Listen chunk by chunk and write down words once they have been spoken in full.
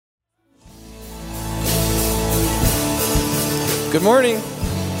Good morning.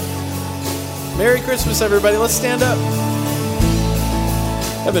 Merry Christmas, everybody. Let's stand up. I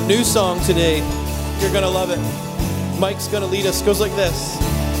have a new song today. You're going to love it. Mike's going to lead us. It goes like this.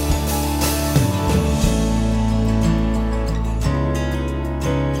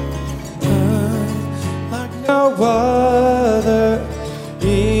 Like no other,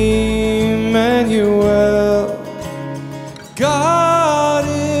 Emmanuel. God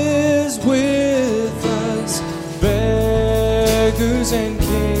is with us, beggars and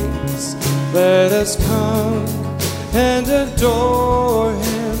kings. Let us come and adore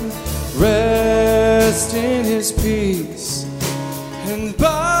Him, rest in His peace, and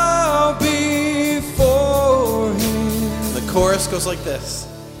bow before Him. The chorus goes like this.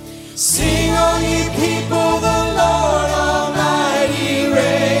 Sing, all ye people, the Lord Almighty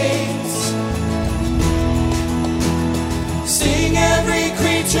reigns. Sing, every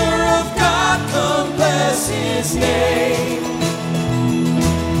creature of God, come bless His name.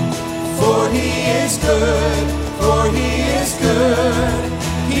 For He is good, for He is good.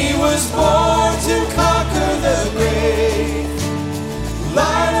 He was born to conquer the grave.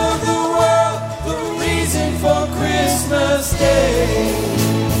 Light of the world, the reason for Christmas Day.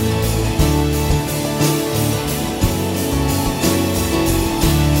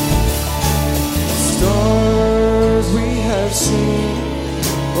 Stars we have seen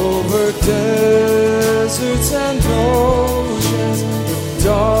over deserts and oceans. The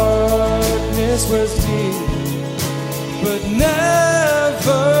darkness was deep, but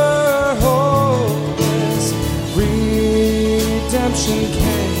never hopeless. Redemption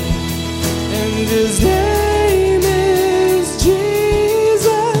came, and His name is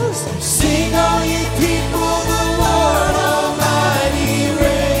Jesus. Sing, all ye people, the Lord Almighty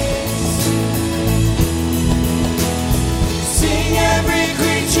reigns. Sing, every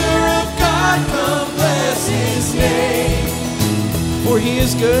creature of God, come bless His name. For He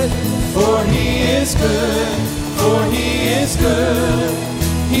is good, for He is good, for He is good.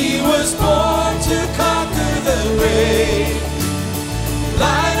 He was born to conquer the grave.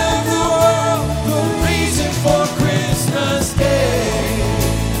 Light of the world, the reason for Christmas Day.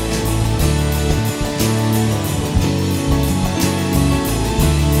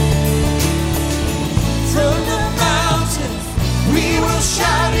 From the mountains we will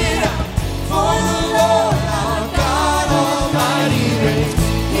shout it out, for the Lord our God Almighty reigns.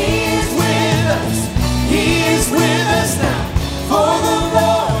 He is with us, He is with us now, for the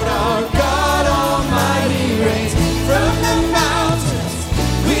Lord our God Almighty reigns. From the mountains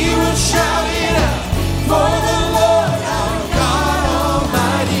we will shout it out, for the Lord our God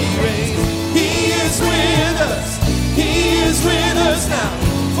Almighty reigns. He is with us, He is with us now,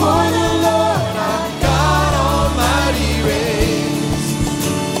 for the Lord our God Almighty reigns.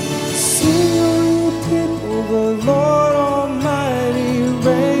 Sing, all you people, the Lord Almighty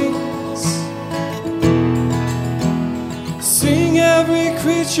reigns. Sing, every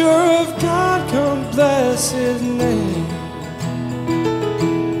creature of God, come bless His name.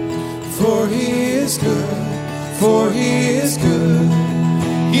 For He is good, for He is good.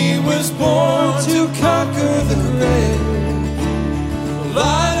 He was born to conquer the grave.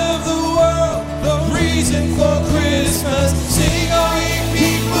 Light of the world, the reason for Christmas. Sing, all ye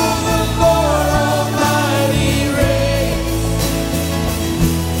people, the Lord Almighty reigns.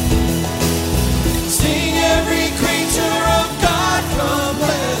 Sing, every creature of God, come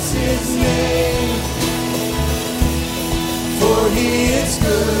bless His name. For He is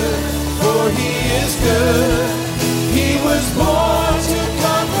good, for He is good. He was born to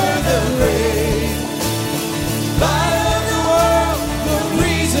conquer the grave. Light of the world, the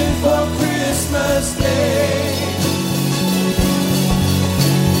reason for Christmas Day.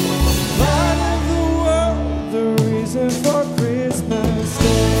 Light of the world, the reason for Christmas Day.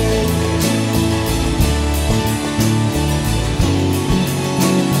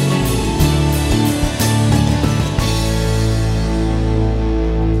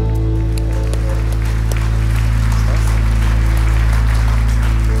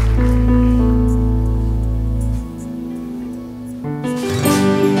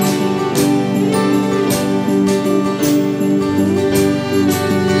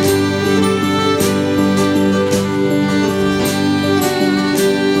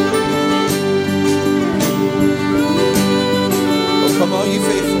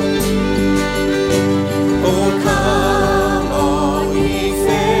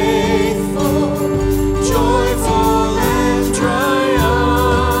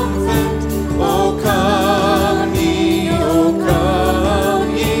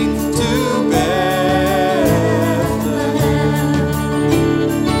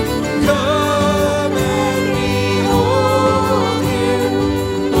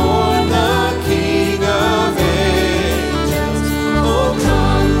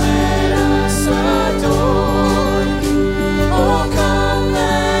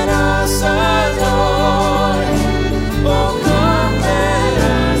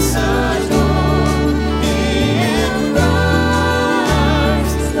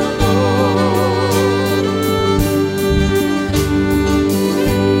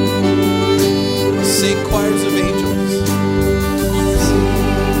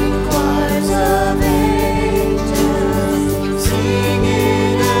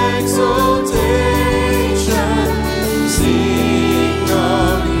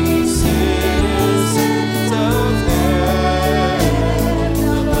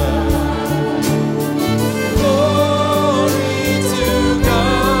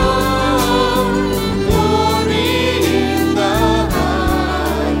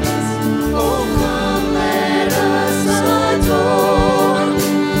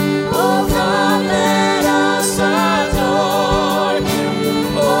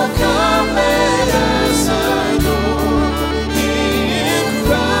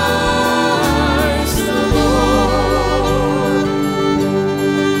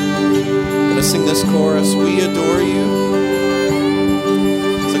 this chorus, We Adore You.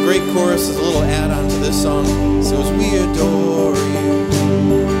 It's a great chorus. It's a little add-on to this song. So it's We Adore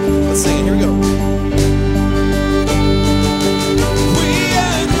You. Let's sing it. Here we go.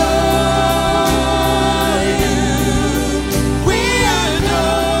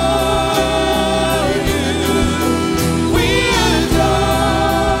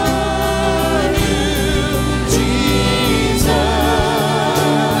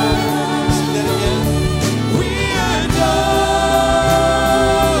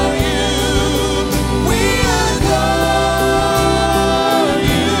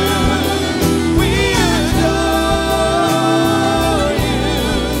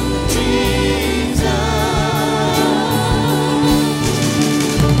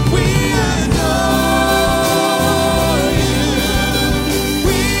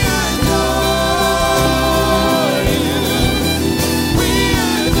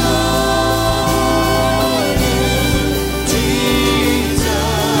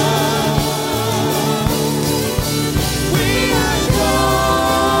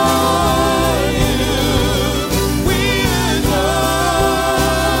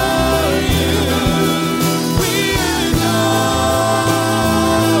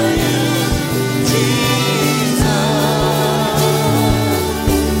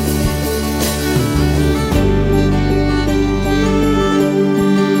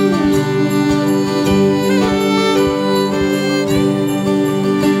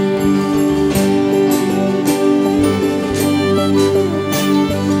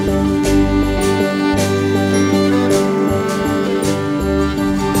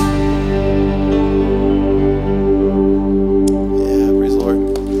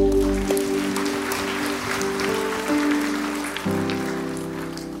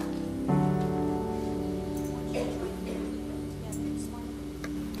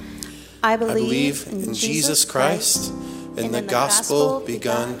 I believe in Jesus Christ, in the gospel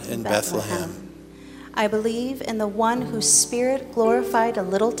begun in Bethlehem. I believe in the one whose spirit glorified a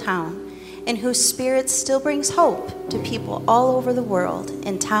little town, and whose spirit still brings hope to people all over the world,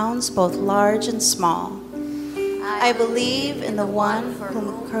 in towns both large and small. I believe in the one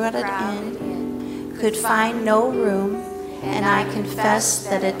whom crowded in could find no room, and I confess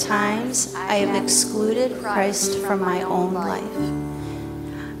that at times I have excluded Christ from my own life.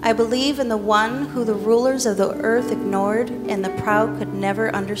 I believe in the one who the rulers of the earth ignored and the proud could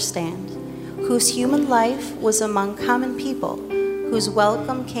never understand, whose human life was among common people, whose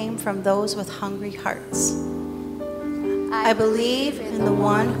welcome came from those with hungry hearts. I believe in the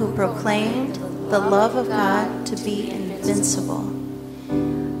one who proclaimed the love of God to be invincible.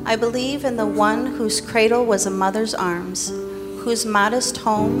 I believe in the one whose cradle was a mother's arms, whose modest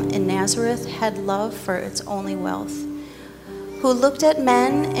home in Nazareth had love for its only wealth, who looked at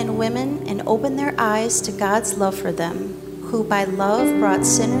men and women and opened their eyes to God's love for them, who by love brought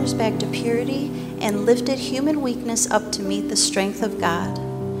sinners back to purity and lifted human weakness up to meet the strength of God.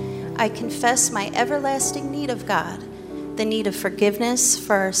 I confess my everlasting need of God, the need of forgiveness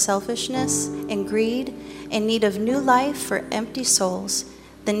for our selfishness and greed, and need of new life for empty souls,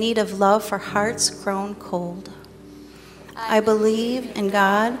 the need of love for hearts grown cold. I believe in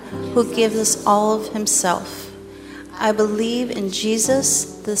God who gives us all of himself. I believe in Jesus,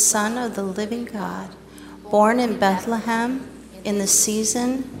 the Son of the living God, born in Bethlehem in the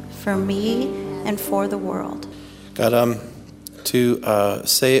season for me and for the world. God, to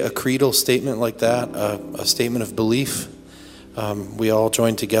say a creedal statement like that, a statement of belief, we all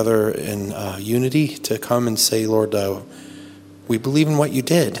join together in unity to come and say, Lord, we believe in what you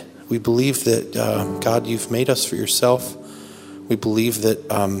did. We believe that, God, you've made us for yourself. We believe that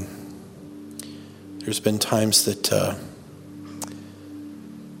there's been times that,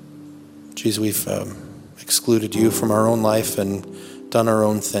 we've excluded you from our own life and done our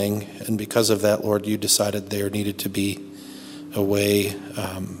own thing. And because of that, Lord, you decided there needed to be a way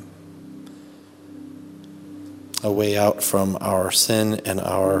out from our sin and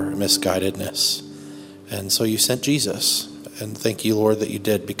our misguidedness. And so you sent Jesus. And thank you, Lord, that you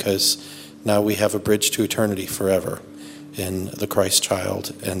did, because now we have a bridge to eternity forever in the Christ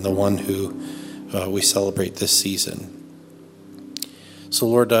child and the one who we celebrate this season. So,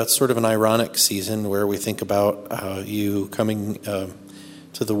 Lord, that's sort of an ironic season where we think about you coming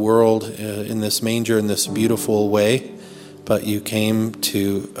to the world in this manger in this beautiful way, but you came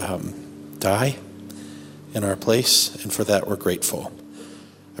to die in our place, and for that we're grateful.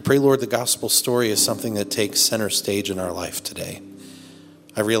 I pray, Lord, the gospel story is something that takes center stage in our life today.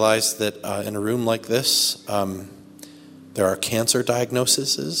 I realize that in a room like this, there are cancer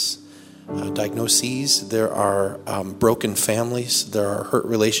diagnoses, there are broken families, there are hurt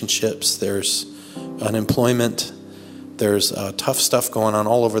relationships, there's unemployment. There's tough stuff going on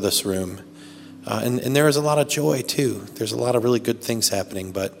all over this room. And there is a lot of joy, too. There's a lot of really good things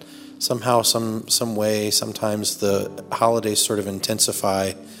happening, but somehow, some way, sometimes the holidays sort of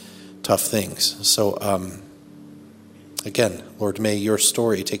intensify tough things. So, again, Lord, may your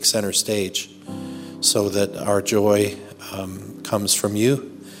story take center stage so that our joy comes from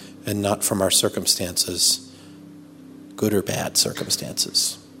you and not from our circumstances, good or bad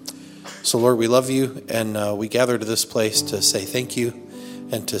circumstances. So, Lord, we love you, and we gather to this place to say thank you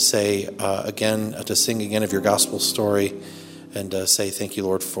and to say again, to sing again of your gospel story and say thank you,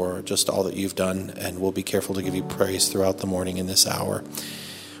 Lord, for just all that you've done, and we'll be careful to give you praise throughout the morning in this hour.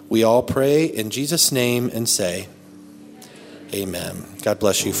 We all pray in Jesus' name and say, amen. God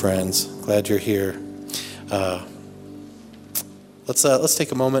bless you, friends. Glad you're here. Let's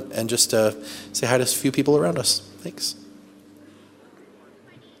take a moment and just say hi to a few people around us. Thanks.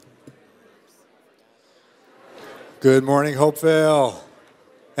 Good morning, Hopevale.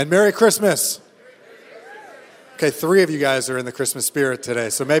 And Merry Christmas. Okay, 3 of you guys are in the Christmas spirit today,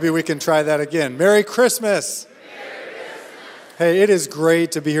 so maybe we can try that again. Merry Christmas. Hey, it is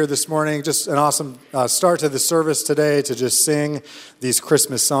great to be here this morning. Just an awesome start to the service today to just sing these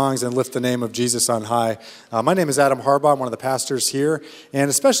Christmas songs and lift the name of Jesus on high. My name is Adam Harbaugh. I'm one of the pastors here. And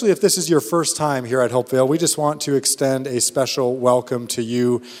especially if this is your first time here at Hopevale, we just want to extend a special welcome to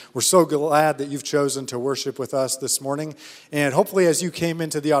you. We're so glad that you've chosen to worship with us this morning. And hopefully as you came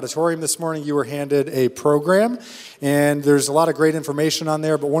into the auditorium this morning, you were handed a program. And there's a lot of great information on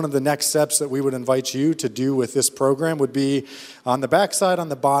there. But one of the next steps that we would invite you to do with this program would be on the backside, on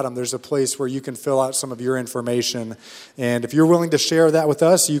the bottom, there's a place where you can fill out some of your information. And if you're willing to share that with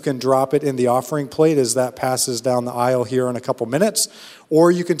us, you can drop it in the offering plate as that passes down the aisle here in a couple minutes.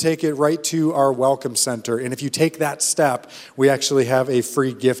 Or you can take it right to our Welcome Center. And if you take that step, we actually have a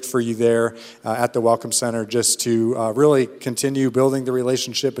free gift for you there at the Welcome Center just to really continue building the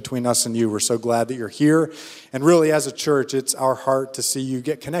relationship between us and you. We're so glad that you're here. And really, as a church, it's our heart to see you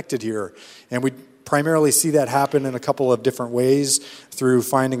get connected here. And we primarily see that happen in a couple of different ways, through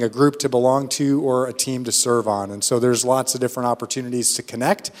finding a group to belong to or a team to serve on. And so there's lots of different opportunities to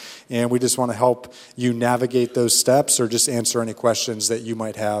connect, and we just want to help you navigate those steps or just answer any questions that you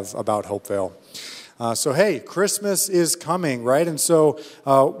might have about Hopevale. So, hey, Christmas is coming, right? And so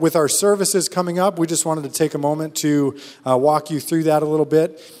with our services coming up, we just wanted to take a moment to walk you through that a little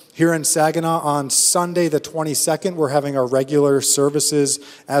bit. Here in Saginaw on Sunday the 22nd, we're having our regular services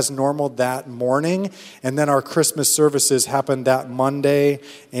as normal that morning. And then our Christmas services happen that Monday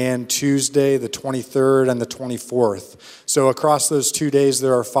and Tuesday, the 23rd and the 24th. So across those 2 days,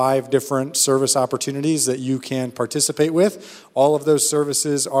 there are 5 different service opportunities that you can participate with. All of those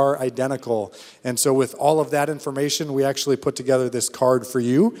services are identical. And so with all of that information, we actually put together this card for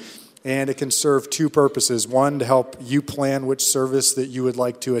you. And it can serve 2 purposes. One, to help you plan which service that you would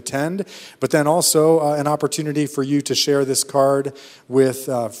like to attend, but then also an opportunity for you to share this card with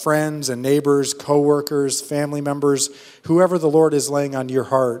friends and neighbors, coworkers, family members, whoever the Lord is laying on your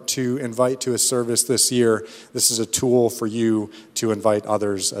heart to invite to a service this year. This is a tool for you to invite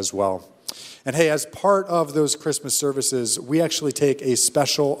others as well. And hey, as part of those Christmas services, we actually take a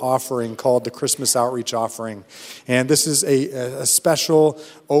special offering called the Christmas Outreach Offering. And this is a special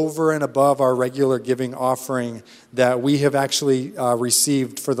over and above our regular giving offering that we have actually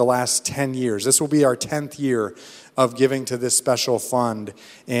received for the last 10 years. This will be our 10th year of giving to this special fund.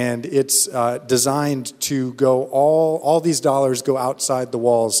 And it's designed to go, all these dollars go outside the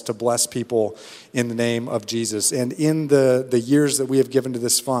walls to bless people in the name of Jesus. And in the years that we have given to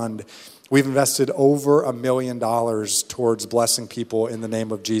this fund, we've invested over $1 million towards blessing people in the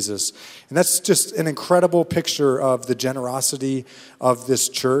name of Jesus. And that's just an incredible picture of the generosity of this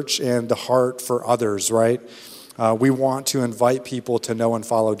church and the heart for others, right? We want to invite people to know and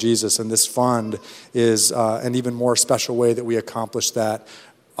follow Jesus, and this fund is an even more special way that we accomplish that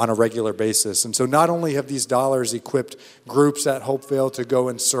on a regular basis. And so not only have these dollars equipped groups at Hopevale to go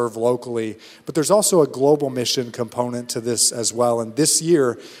and serve locally, but there's also a global mission component to this as well. And this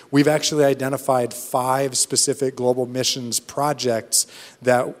year, we've actually identified 5 specific global missions projects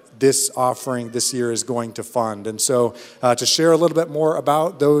that this offering this year is going to fund. And so to share a little bit more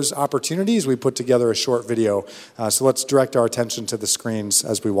about those opportunities, we put together a short video. So let's direct our attention to the screens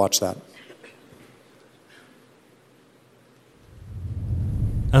as we watch that.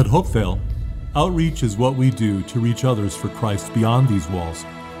 At Hopevale, outreach is what we do to reach others for Christ beyond these walls,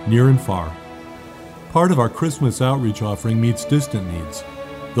 near and far. Part of our Christmas outreach offering meets distant needs,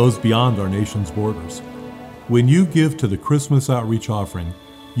 those beyond our nation's borders. When you give to the Christmas outreach offering,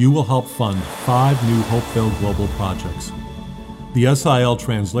 you will help fund 5 new Hopevale global projects. The SIL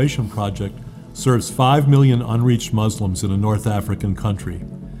Translation Project serves 5 million unreached Muslims in a North African country.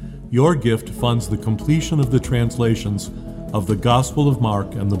 Your gift funds the completion of the translations of the Gospel of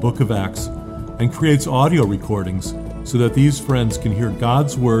Mark and the Book of Acts and creates audio recordings so that these friends can hear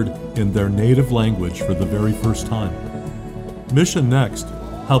God's Word in their native language for the very first time. Mission Next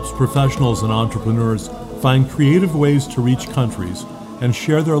helps professionals and entrepreneurs find creative ways to reach countries and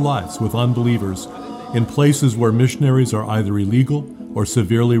share their lives with unbelievers in places where missionaries are either illegal or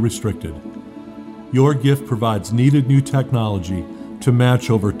severely restricted. Your gift provides needed new technology to match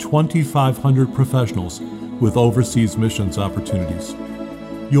over 2,500 professionals with overseas missions opportunities.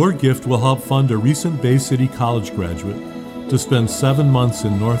 Your gift will help fund a recent Bay City College graduate to spend 7 months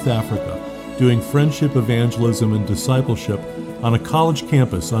in North Africa doing friendship evangelism and discipleship on a college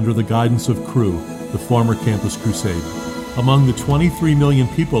campus under the guidance of Cru, the former Campus Crusade. Among the 23 million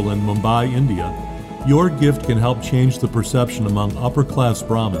people in Mumbai, India, your gift can help change the perception among upper-class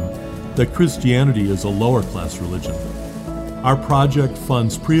Brahmin that Christianity is a lower-class religion. Our project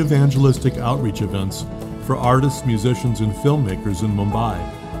funds pre-evangelistic outreach events for artists, musicians, and filmmakers in Mumbai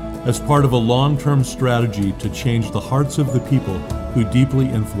as part of a long-term strategy to change the hearts of the people who deeply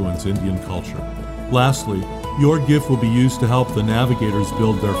influence Indian culture. Lastly, your gift will be used to help the Navigators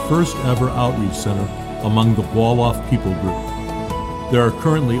build their first ever outreach center among the Wolof people group. There are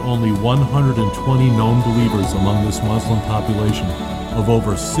currently only 120 known believers among this Muslim population of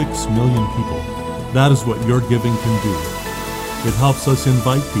over 6 million people. That is what your giving can do. It helps us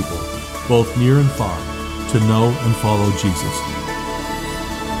invite people, both near and far, to know and follow Jesus.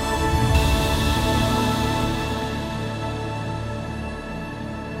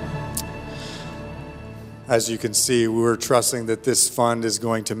 As you can see, we're trusting that this fund is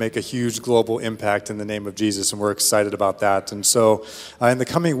going to make a huge global impact in the name of Jesus, and we're excited about that. And so in the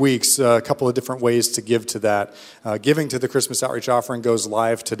coming weeks, a couple of different ways to give to that. Giving to the Christmas Outreach Offering goes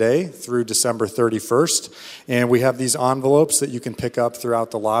live today through December 31st, and we have these envelopes that you can pick up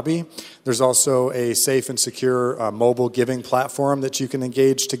throughout the lobby. There's also a safe and secure mobile giving platform that you can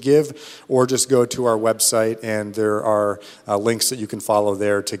engage to give, or just go to our website, and there are links that you can follow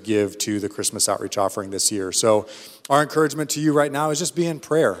there to give to the Christmas Outreach Offering this year. So our encouragement to you right now is just be in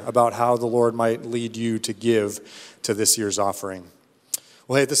prayer about how the Lord might lead you to give to this year's offering.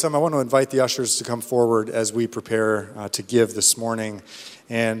 Well, hey, at this time I want to invite the ushers to come forward as we prepare to give this morning.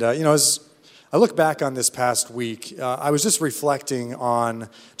 And, as I look back on this past week, I was just reflecting on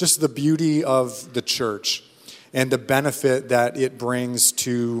just the beauty of the church and the benefit that it brings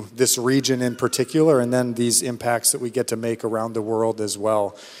to this region in particular, and then these impacts that we get to make around the world as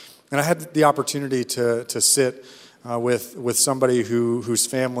well. And I had the opportunity to sit with somebody whose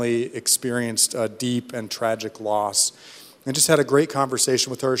family experienced a deep and tragic loss, and just had a great conversation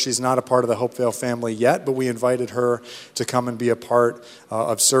with her. She's not a part of the Hopevale family yet, but we invited her to come and be a part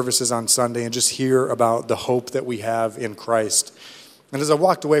of services on Sunday and just hear about the hope that we have in Christ. And as I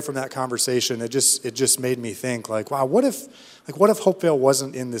walked away from that conversation, it just made me think, wow, what if Hopevale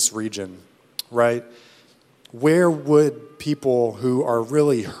wasn't in this region, right? Where would people who are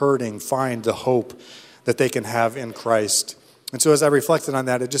really hurting find the hope that they can have in Christ? And so as I reflected on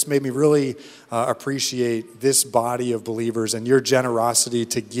that, it just made me really appreciate this body of believers and your generosity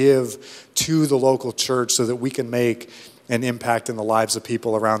to give to the local church so that we can make an impact in the lives of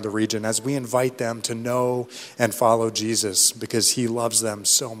people around the region as we invite them to know and follow Jesus because he loves them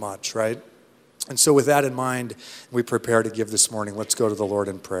so much, right? And so with that in mind, we prepare to give this morning. Let's go to the Lord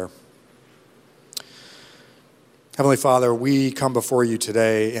in prayer. Heavenly Father, we come before you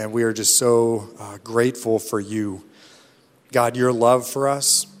today, and we are just so grateful for you. God, your love for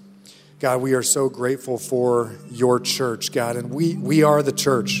us. God, we are so grateful for your church, God, and we are the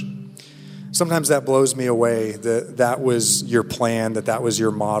church. Sometimes that blows me away that was your plan, that was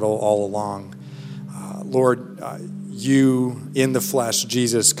your model all along. Lord, you in the flesh,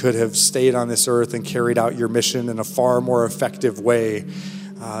 Jesus, could have stayed on this earth and carried out your mission in a far more effective way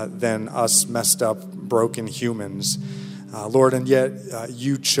than us messed up, broken humans. Lord, and yet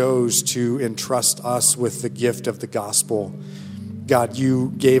you chose to entrust us with the gift of the gospel. God,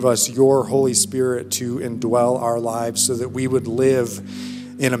 you gave us your Holy Spirit to indwell our lives so that we would live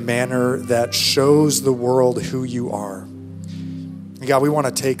in a manner that shows the world who you are. And God, we want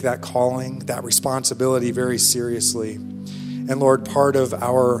to take that calling, that responsibility very seriously. And Lord, part of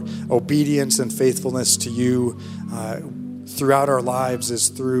our obedience and faithfulness to you throughout our lives is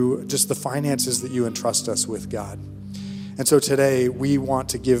through just the finances that you entrust us with, God. And so today we want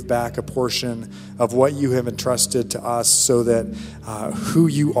to give back a portion of what you have entrusted to us so that who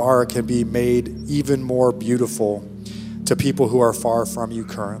you are can be made even more beautiful to people who are far from you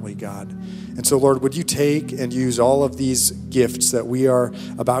currently, God. And so, Lord, would you take and use all of these gifts that we are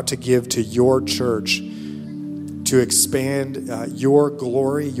about to give to your church to expand your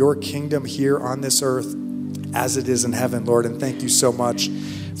glory, your kingdom here on this earth as it is in heaven, Lord. And thank you so much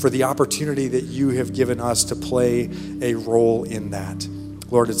for the opportunity that you have given us to play a role in that.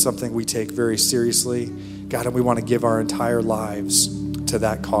 Lord, it's something we take very seriously, God, and we want to give our entire lives to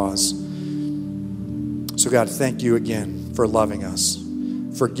that cause. So, God, thank you again for loving us,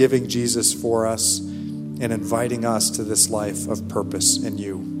 for giving Jesus for us, and inviting us to this life of purpose in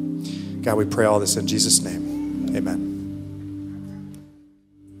you. God, we pray all this in Jesus' name. Amen.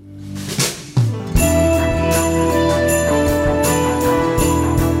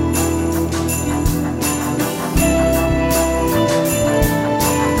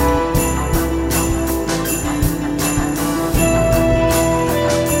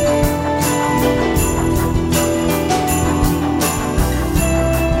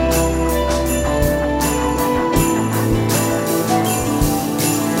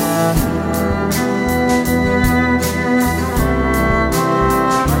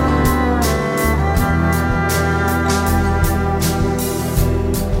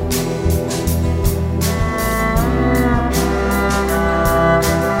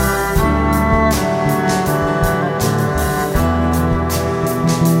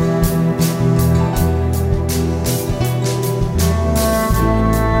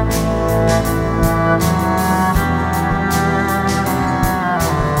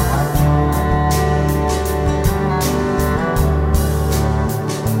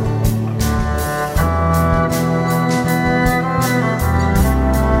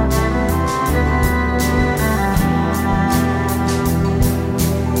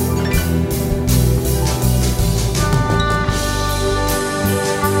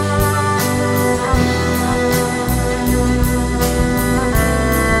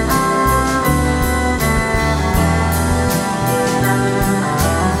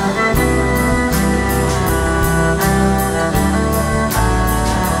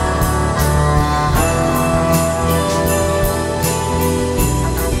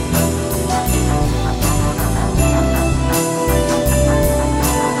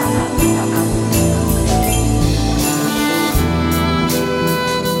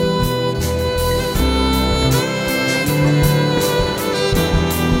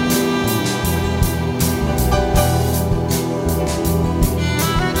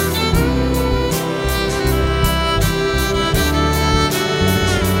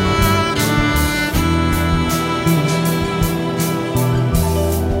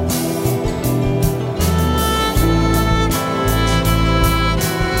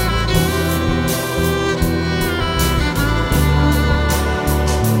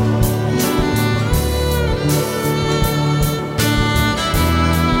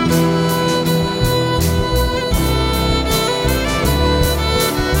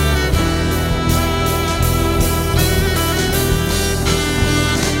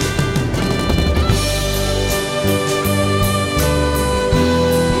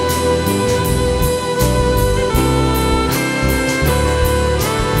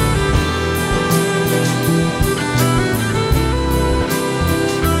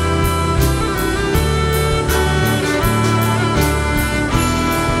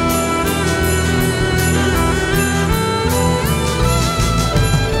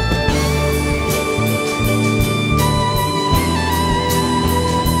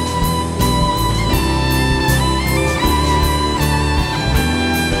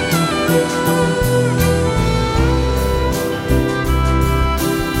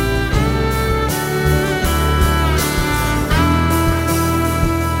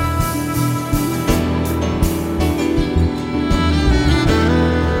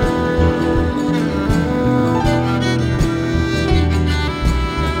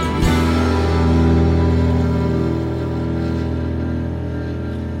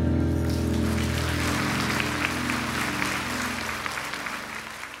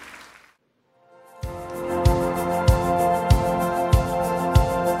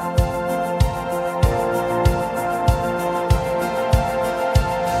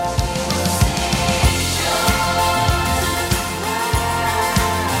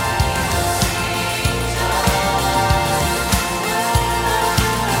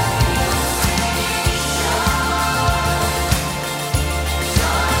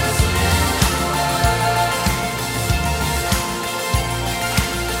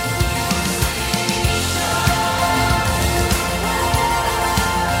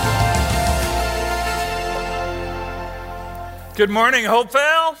 Good morning,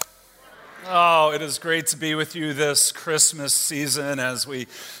 Hopeville. Oh, it is great to be with you this Christmas season as we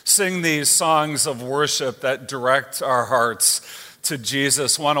sing these songs of worship that direct our hearts to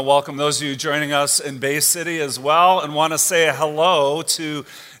Jesus. Want to welcome those of you joining us in Bay City as well, and want to say hello to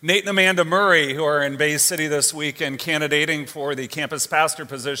Nate and Amanda Murray, who are in Bay City this weekend candidating for the campus pastor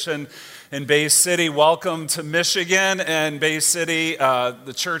position in Bay City. Welcome to Michigan and Bay City,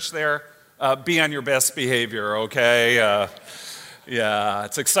 the church there. Be on your best behavior, okay? Yeah,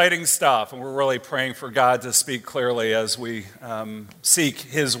 it's exciting stuff, and we're really praying for God to speak clearly as we seek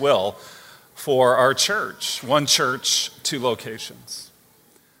His will for our church. One church, two locations.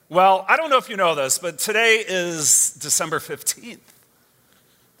 Well, I don't know if you know this, but today is December 15th.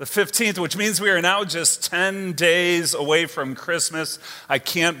 The 15th, which means we are now just 10 days away from Christmas. I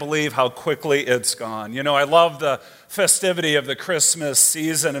can't believe how quickly it's gone. You know, I love the festivity of the Christmas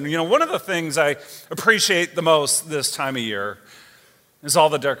season. And, you know, one of the things I appreciate the most this time of year is all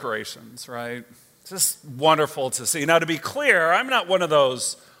the decorations, right? It's just wonderful to see. Now, to be clear, I'm not one of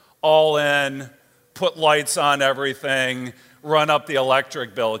those all-in, put lights on everything, run up the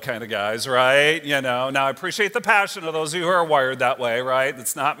electric bill kind of guys, right? You know, now I appreciate the passion of those of you who are wired that way, right?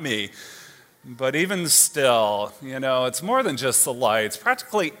 It's not me. But even still, you know, it's more than just the lights.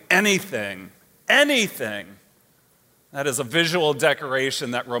 Practically anything that is a visual decoration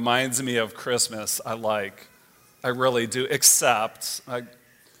that reminds me of Christmas, I like. I really do, except,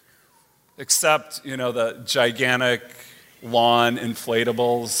 you know, the gigantic lawn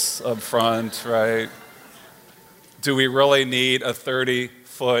inflatables up front, right? Do we really need a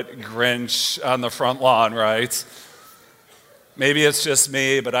 30-foot Grinch on the front lawn, right? Maybe it's just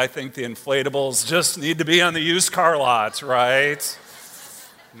me, but I think the inflatables just need to be on the used car lots, right?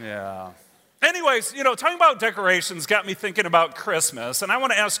 Yeah. Anyways, you know, talking about decorations got me thinking about Christmas, and I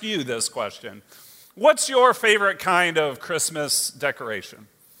want to ask you this question. What's your favorite kind of Christmas decoration?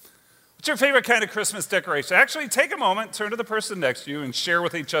 What's your favorite kind of Christmas decoration? Actually, take a moment, turn to the person next to you, and share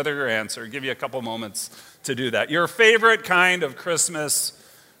with each other your answer. Give you a couple moments to do that. Your favorite kind of Christmas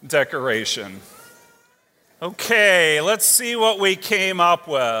decoration. Okay, let's see what we came up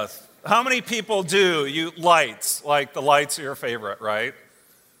with. How many people do you lights? Like the lights are your favorite, right?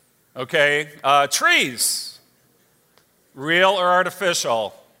 Okay, trees. Real or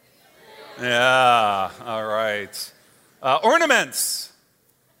artificial? Yeah, all right. Ornaments.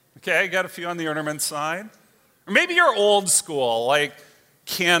 Okay, got a few on the ornament side. Or maybe you're old school, like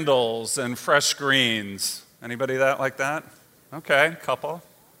candles and fresh greens. Anybody like that? Okay, couple.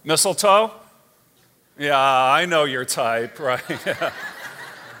 Mistletoe? Yeah, I know your type, right?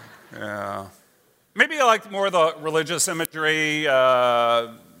 Yeah. Maybe you like more of the religious imagery, you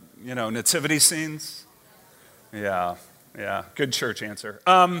know, nativity scenes. Yeah, good church answer.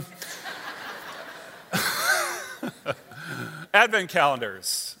 Advent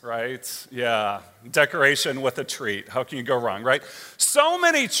calendars, right? Yeah, decoration with a treat. How can you go wrong, right? So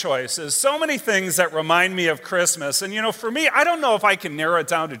many choices, so many things that remind me of Christmas. And you know, for me, I don't know if I can narrow it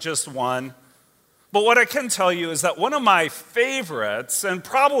down to just one. But what I can tell you is that one of my favorites, and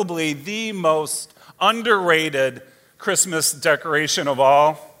probably the most underrated Christmas decoration of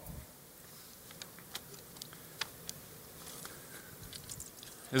all,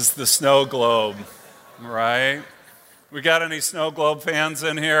 is the snow globe, right? We got any snow globe fans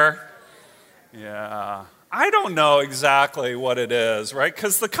in here? Yeah. I don't know exactly what it is, right?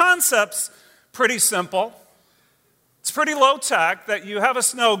 Because the concept's pretty simple. It's pretty low tech that you have a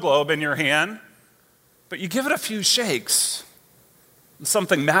snow globe in your hand, but you give it a few shakes and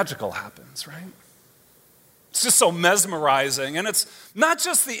something magical happens, right? It's just so mesmerizing. And it's not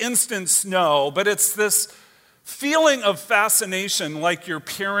just the instant snow, but it's this feeling of fascination like you're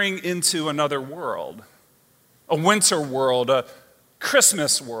peering into another world. A winter world, a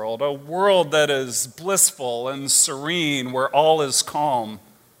Christmas world, a world that is blissful and serene, where all is calm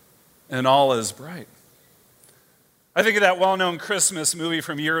and all is bright. I think of that well-known Christmas movie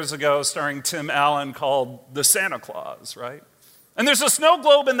from years ago starring Tim Allen called The Santa Claus, right? And there's a snow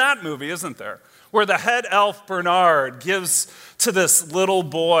globe in that movie, isn't there? Where the head elf Bernard gives to this little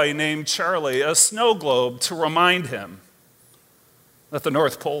boy named Charlie a snow globe to remind him that the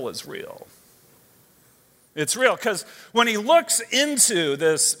North Pole is real. It's real because when he looks into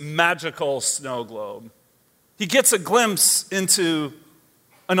this magical snow globe, he gets a glimpse into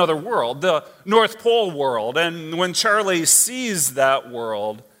another world, the North Pole world. And when Charlie sees that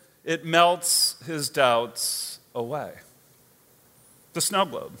world, it melts his doubts away. The snow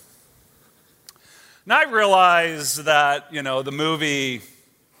globe. Now I realize that, you know, the movie,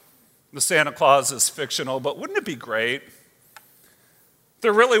 The Santa Claus, is fictional, but wouldn't it be great if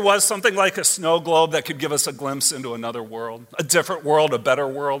there really was something like a snow globe that could give us a glimpse into another world, a different world, a better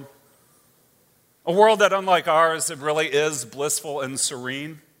world? A world that, unlike ours, it really is blissful and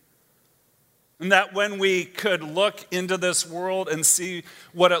serene. And that when we could look into this world and see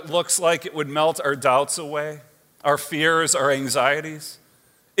what it looks like, it would melt our doubts away, our fears, our anxieties.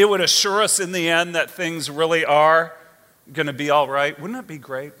 It would assure us in the end that things really are going to be all right. Wouldn't it be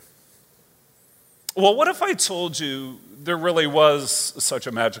great? Well, what if I told you there really was such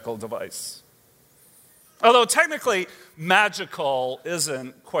a magical device? Although technically, magical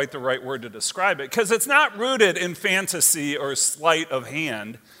isn't quite the right word to describe it, because it's not rooted in fantasy or sleight of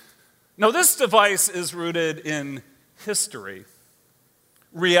hand. No, this device is rooted in history,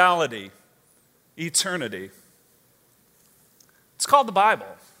 reality, eternity. It's called the Bible.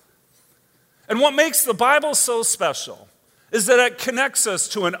 And what makes the Bible so special is that it connects us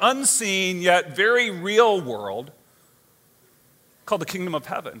to an unseen yet very real world called the kingdom of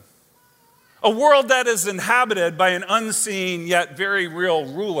heaven. A world that is inhabited by an unseen yet very real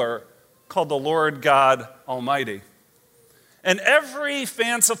ruler called the Lord God Almighty. And every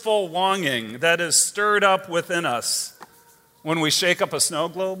fanciful longing that is stirred up within us when we shake up a snow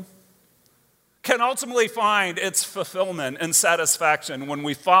globe can ultimately find its fulfillment and satisfaction when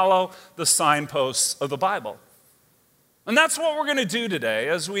we follow the signposts of the Bible. And that's what we're going to do today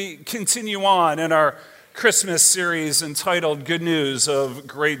as we continue on in our Christmas series entitled Good News of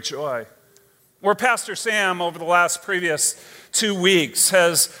Great Joy, where Pastor Sam, over the previous 2 weeks,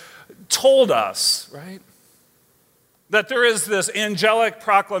 has told us, right, that there is this angelic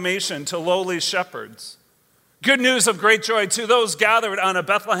proclamation to lowly shepherds. Good news of great joy to those gathered on a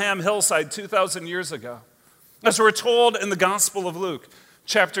Bethlehem hillside 2,000 years ago. As we're told in the Gospel of Luke,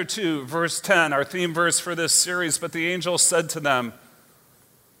 chapter 2, verse 10, our theme verse for this series, but the angel said to them,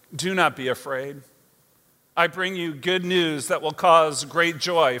 "Do not be afraid. I bring you good news that will cause great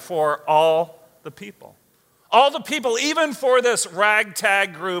joy for all the people." All the people, even for this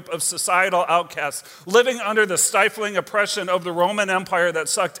ragtag group of societal outcasts living under the stifling oppression of the Roman Empire that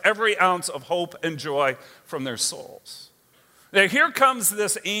sucked every ounce of hope and joy from their souls. Now, here comes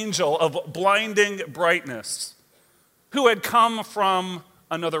this angel of blinding brightness who had come from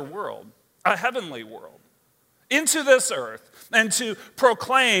another world, a heavenly world, into this earth and to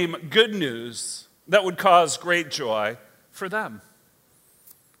proclaim good news that would cause great joy for them.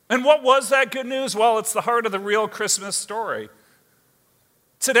 And what was that good news? Well, it's the heart of the real Christmas story.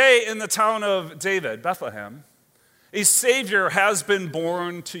 Today, in the town of David, Bethlehem, a Savior has been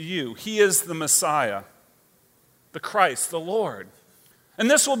born to you. He is the Messiah, the Christ, the Lord. And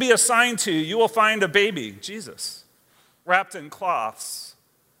this will be a sign to you. You will find a baby, Jesus, wrapped in cloths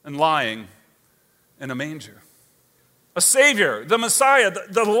and lying in a manger. A Savior, the Messiah,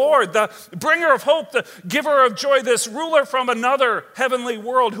 the Lord, the bringer of hope, the giver of joy, this ruler from another heavenly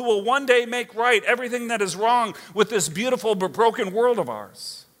world who will one day make right everything that is wrong with this beautiful but broken world of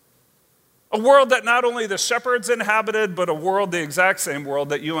ours. A world that not only the shepherds inhabited, but a world, the exact same world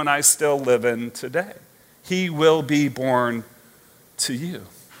that you and I still live in today. He will be born to you.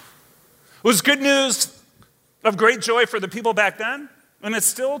 It was good news of great joy for the people back then, and it's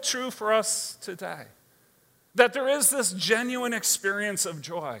still true for us today. That there is this genuine experience of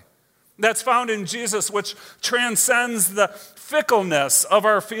joy that's found in Jesus, which transcends the fickleness of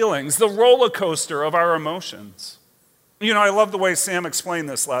our feelings, the roller coaster of our emotions. You know, I love the way Sam explained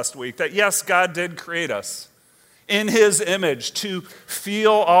this last week, that yes, God did create us in his image to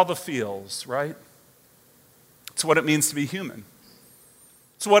feel all the feels, right? It's what it means to be human.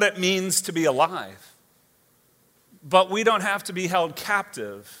 It's what it means to be alive. But we don't have to be held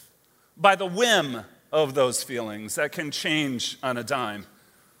captive by the whim of those feelings that can change on a dime.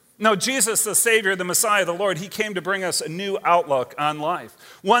 No, Jesus, the Savior, the Messiah, the Lord, he came to bring us a new outlook on life,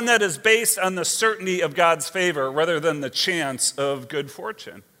 one that is based on the certainty of God's favor rather than the chance of good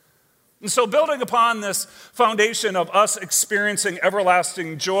fortune. And so building upon this foundation of us experiencing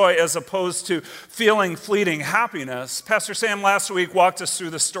everlasting joy as opposed to feeling fleeting happiness, Pastor Sam last week walked us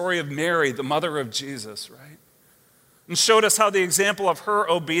through the story of Mary, the mother of Jesus, right? And showed us how the example of her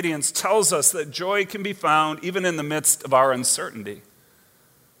obedience tells us that joy can be found even in the midst of our uncertainty.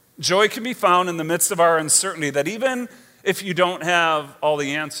 Joy can be found in the midst of our uncertainty, that even if you don't have all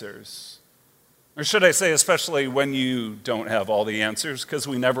the answers, or should I say especially when you don't have all the answers, because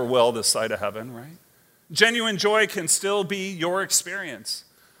we never will this side of heaven, right? Genuine joy can still be your experience.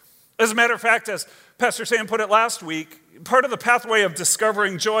 As a matter of fact, as Pastor Sam put it last week, part of the pathway of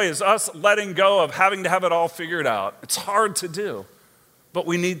discovering joy is us letting go of having to have it all figured out. It's hard to do, but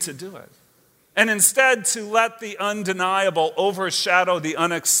we need to do it. And instead to let the undeniable overshadow the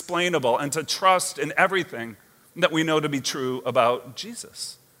unexplainable and to trust in everything that we know to be true about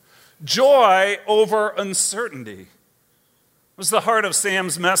Jesus. Joy over uncertainty. was the heart of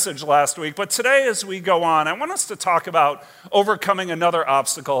Sam's message last week. But today, as we go on, I want us to talk about overcoming another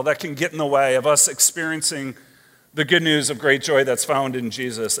obstacle that can get in the way of us experiencing the good news of great joy that's found in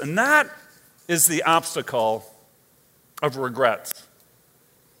Jesus. And that is the obstacle of regret.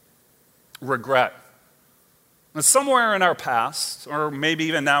 Regret. And somewhere in our past, or maybe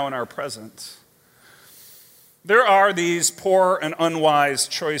even now in our present, there are these poor and unwise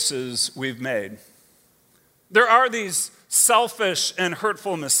choices we've made. There are these selfish and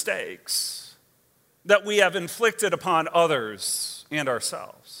hurtful mistakes that we have inflicted upon others and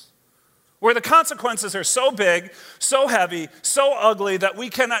ourselves, where the consequences are so big, so heavy, so ugly that we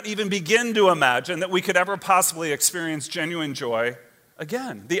cannot even begin to imagine that we could ever possibly experience genuine joy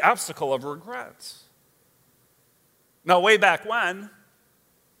again. The obstacle of regret. Now, way back when,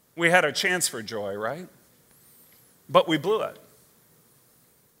 we had a chance for joy, right? But we blew it.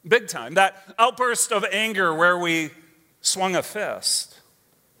 Big time. That outburst of anger where we swung a fist,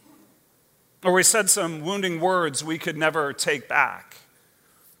 or we said some wounding words we could never take back,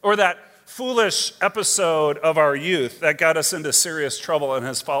 or that foolish episode of our youth that got us into serious trouble and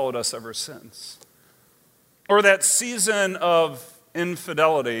has followed us ever since, or that season of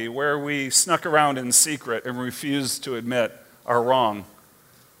infidelity where we snuck around in secret and refused to admit our wrong,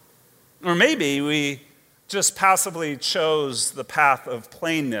 or maybe we just passively chose the path of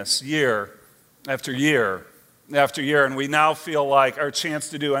plainness year after year after year, and we now feel like our chance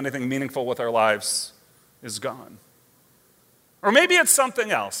to do anything meaningful with our lives is gone. Or maybe it's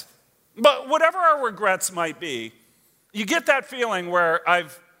something else. But whatever our regrets might be, you get that feeling where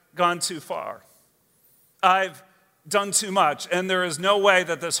I've gone too far. I've done too much, and there is no way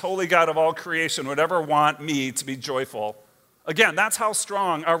that this holy God of all creation would ever want me to be joyful. Again, that's how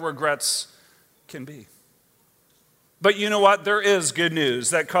strong our regrets can be. But you know what? There is good news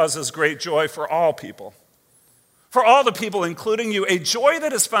that causes great joy for all people. For all the people, including you, a joy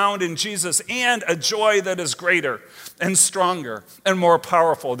that is found in Jesus and a joy that is greater and stronger and more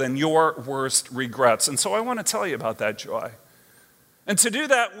powerful than your worst regrets. And so I want to tell you about that joy. And to do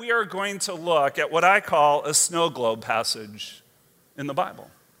that, we are going to look at what I call a snow globe passage in the Bible.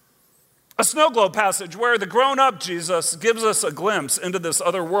 A snow globe passage where the grown-up Jesus gives us a glimpse into this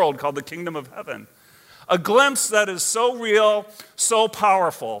other world called the kingdom of heaven. A glimpse that is so real, so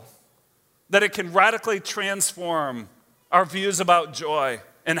powerful, that it can radically transform our views about joy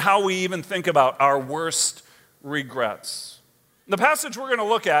and how we even think about our worst regrets. The passage we're going to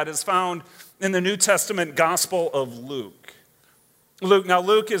look at is found in the New Testament Gospel of Luke.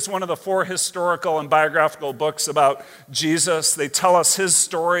 Luke is one of the 4 historical and biographical books about Jesus. They tell us his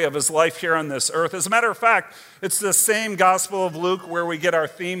story of his life here on this earth. As a matter of fact, it's the same Gospel of Luke where we get our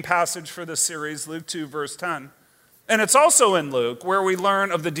theme passage for this series, Luke 2, verse 10. And it's also in Luke where we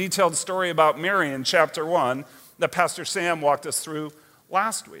learn of the detailed story about Mary in chapter 1 that Pastor Sam walked us through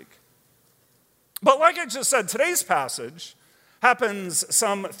last week. But like I just said, today's passage happens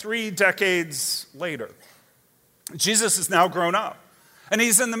some 3 decades later. Jesus is now grown up. And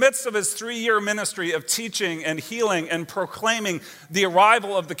he's in the midst of his 3-year ministry of teaching and healing and proclaiming the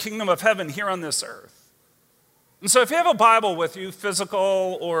arrival of the kingdom of heaven here on this earth. And so if you have a Bible with you,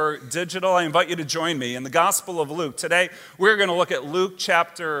 physical or digital, I invite you to join me in the Gospel of Luke. Today, we're going to look at Luke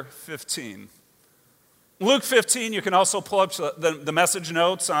chapter 15. Luke 15, you can also pull up the message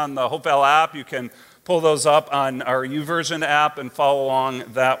notes on the Hopevale app. You can pull those up on our YouVersion app and follow along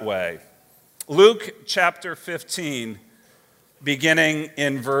that way. Luke chapter 15, beginning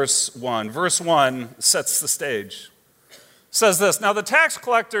in verse 1. Verse 1 sets the stage. It says this, "Now the tax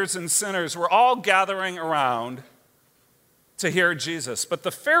collectors and sinners were all gathering around to hear Jesus. But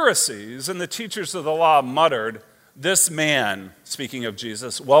the Pharisees and the teachers of the law muttered, 'This man,'" speaking of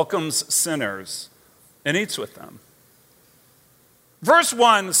Jesus, "welcomes sinners and eats with them." Verse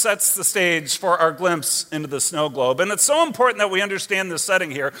 1 sets the stage for our glimpse into the snow globe. And it's so important that we understand the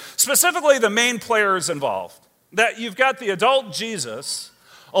setting here, specifically the main players involved. That you've got the adult Jesus,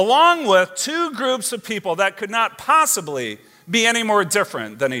 along with 2 groups of people that could not possibly be any more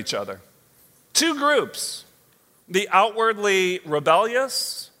different than each other. 2 groups, the outwardly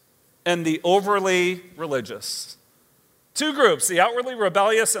rebellious and the overly religious. 2 groups, the outwardly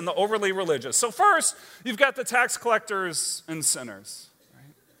rebellious and the overly religious. So first, you've got the tax collectors and sinners,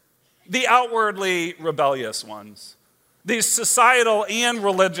 right? The outwardly rebellious ones. These societal and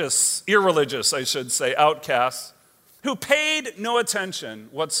irreligious, outcasts, who paid no attention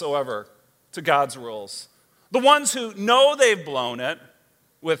whatsoever to God's rules. The ones who know they've blown it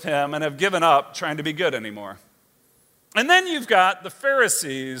with him and have given up trying to be good anymore. And then you've got the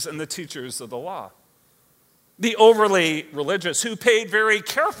Pharisees and the teachers of the law. The overly religious, who paid very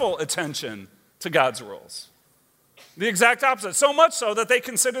careful attention to God's rules. The exact opposite. So much so that they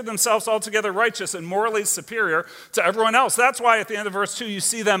considered themselves altogether righteous and morally superior to everyone else. That's why at the end of verse 2, you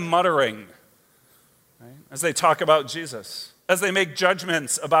see them muttering, right? As they talk about Jesus, as they make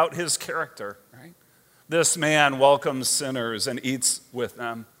judgments about his character. Right? This man welcomes sinners and eats with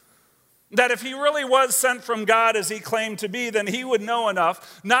them. That if he really was sent from God as he claimed to be, then he would know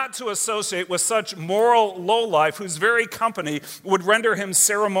enough not to associate with such moral lowlife whose very company would render him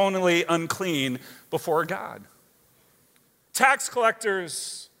ceremonially unclean before God. Tax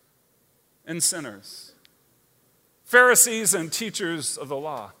collectors and sinners, Pharisees and teachers of the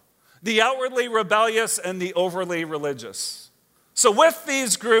law, the outwardly rebellious and the overly religious. So with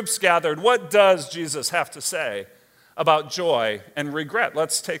these groups gathered, what does Jesus have to say about joy and regret?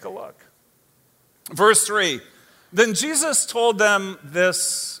 Let's take a look. Verse 3, then Jesus told them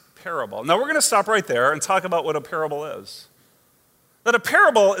this parable. Now we're going to stop right there and talk about what a parable is. That a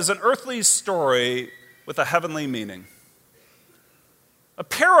parable is an earthly story with a heavenly meaning. A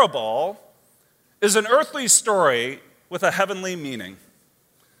parable is an earthly story with a heavenly meaning.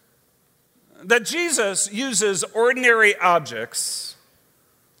 That Jesus uses ordinary objects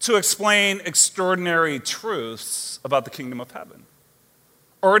to explain extraordinary truths about the kingdom of heaven.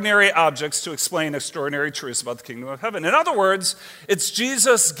 Ordinary objects to explain extraordinary truths about the kingdom of heaven. In other words, it's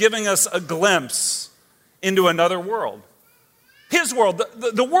Jesus giving us a glimpse into another world. His world,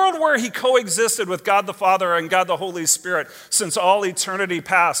 the world where he coexisted with God the Father and God the Holy Spirit since all eternity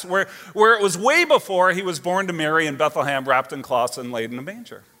past, where it was way before he was born to Mary in Bethlehem, wrapped in cloths and laid in a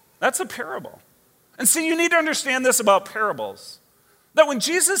manger. That's a parable. And see, you need to understand this about parables. That when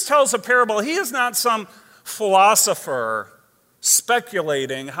Jesus tells a parable, he is not some philosopher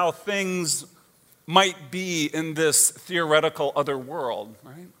speculating how things might be in this theoretical other world,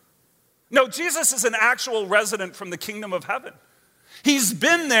 right? No, Jesus is an actual resident from the kingdom of heaven. He's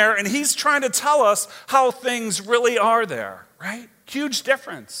been there and he's trying to tell us how things really are there, right? Huge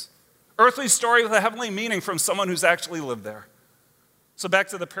difference. Earthly story with a heavenly meaning from someone who's actually lived there. So back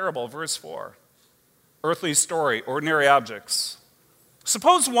to the parable, verse 4. Earthly story, ordinary objects.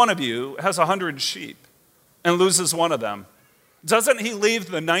 Suppose one of you has 100 sheep and loses one of them. Doesn't he leave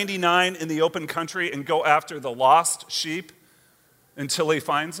the 99 in the open country and go after the lost sheep until he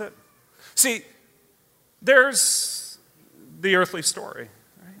finds it? See, there's the earthly story,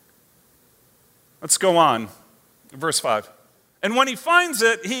 right? Let's go on. Verse 5. And when he finds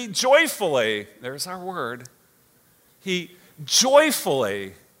it, he joyfully, there's our word, he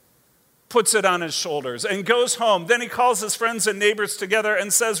joyfully puts it on his shoulders and goes home. Then he calls his friends and neighbors together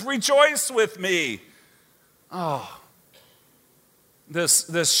and says, rejoice with me. Oh,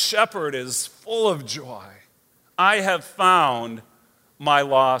 this shepherd is full of joy. I have found my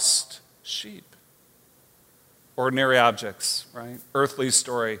lost sheep. Ordinary objects, right? Earthly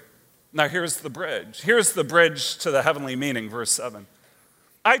story. Now here's the bridge. Here's the bridge to the heavenly meaning, verse 7.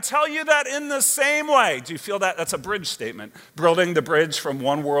 I tell you that in the same way. Do you feel that? That's a bridge statement. Building the bridge from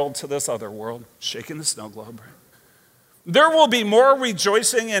one world to this other world. Shaking the snow globe, right? There will be more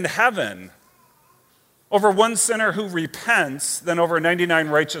rejoicing in heaven over one sinner who repents than over 99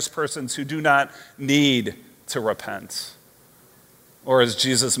 righteous persons who do not need to repent. Or as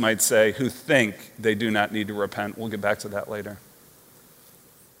Jesus might say, who think they do not need to repent. We'll get back to that later.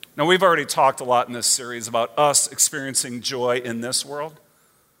 Now, we've already talked a lot in this series about us experiencing joy in this world.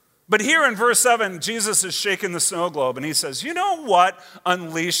 But here in verse 7, Jesus is shaking the snow globe and he says, you know what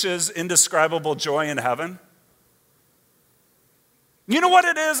unleashes indescribable joy in heaven? You know what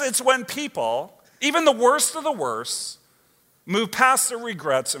it is? It's when people, even the worst of the worst, move past their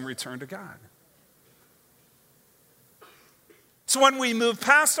regrets and return to God. It's when we move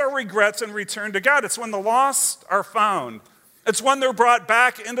past our regrets and return to God. It's when the lost are found. It's when they're brought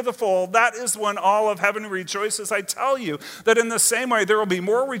back into the fold. That is when all of heaven rejoices. I tell you that in the same way, there will be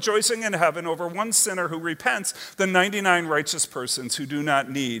more rejoicing in heaven over one sinner who repents than 99 righteous persons who do not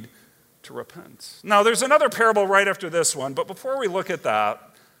need to repent. Now, there's another parable right after this one, but before we look at that,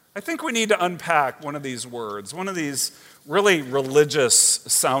 I think we need to unpack one of these words, one of these really religious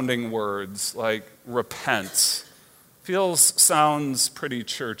sounding words like repent. Sounds pretty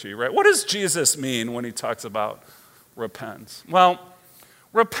churchy, right? What does Jesus mean when he talks about repent? Well,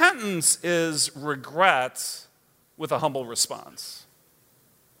 repentance is regret with a humble response.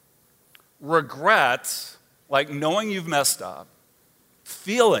 Regret, like knowing you've messed up,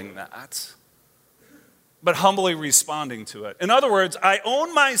 feeling that, but humbly responding to it. In other words, I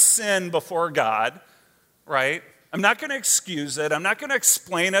own my sin before God, right? I'm not going to excuse it. I'm not going to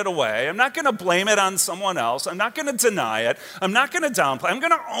explain it away. I'm not going to blame it on someone else. I'm not going to deny it. I'm not going to downplay. I'm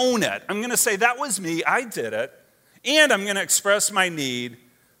going to own it. I'm going to say, that was me. I did it. And I'm going to express my need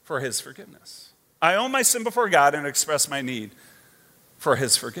for his forgiveness. I own my sin before God and express my need for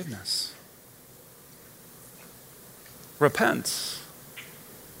his forgiveness. Repent.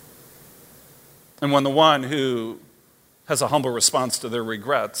 And when the one who has a humble response to their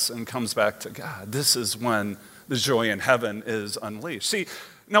regrets and comes back to God, this is when the joy in heaven is unleashed. See,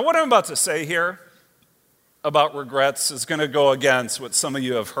 now what I'm about to say here about regrets is going to go against what some of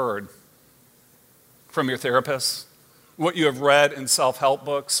you have heard from your therapists, what you have read in self-help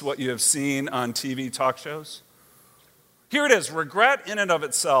books, what you have seen on TV talk shows. Here it is. Regret in and of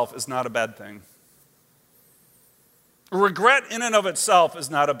itself is not a bad thing. Regret in and of itself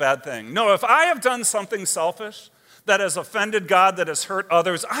is not a bad thing. No, if I have done something selfish that has offended God, that has hurt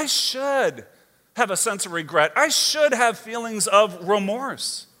others, I should have a sense of regret. I should have feelings of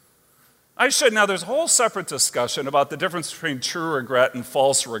remorse. I should. Now, there's a whole separate discussion about the difference between true regret and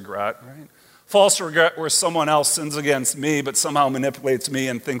false regret, right? False regret where someone else sins against me but somehow manipulates me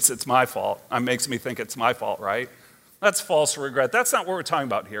and thinks it's my fault. Makes me think it's my fault, right? That's false regret. That's not what we're talking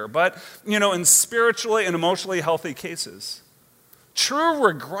about here. But, in spiritually and emotionally healthy cases, true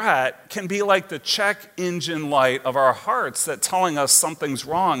regret can be like the check engine light of our hearts that telling us something's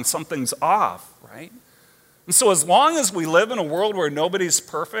wrong, something's off, right? And so as long as we live in a world where nobody's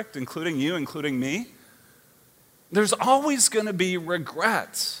perfect, including you, including me, there's always going to be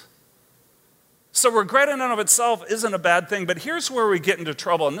regret. So regret in and of itself isn't a bad thing, but here's where we get into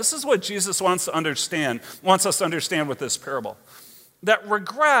trouble, and this is what Jesus wants us to understand with this parable. That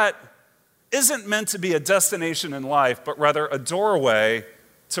regret isn't meant to be a destination in life, but rather a doorway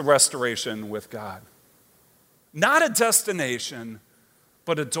to restoration with God. Not a destination,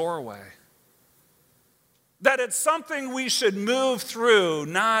 but a doorway. That it's something we should move through,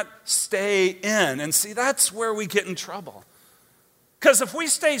 not stay in. And see, that's where we get in trouble. Because if we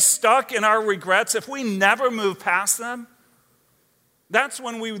stay stuck in our regrets, if we never move past them, that's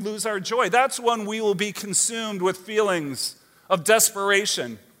when we lose our joy. That's when we will be consumed with feelings of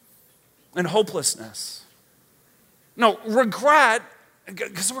desperation and hopelessness. No, regret,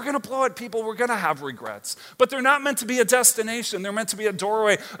 because we're going to blow at people, we're going to have regrets. But they're not meant to be a destination. They're meant to be a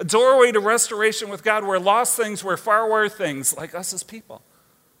doorway to restoration with God, where lost things, where far away things, like us as people,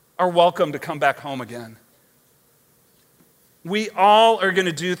 are welcome to come back home again. We all are going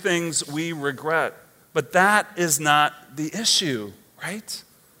to do things we regret, but that is not the issue, right?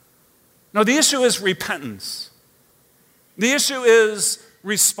 No, the issue is repentance. The issue is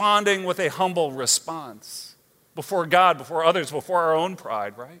responding with a humble response before God, before others, before our own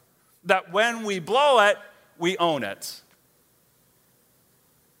pride, right? That when we blow it, we own it.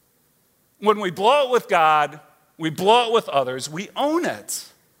 When we blow it with God, we blow it with others, we own it.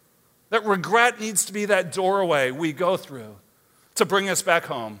 That regret needs to be that doorway we go through to bring us back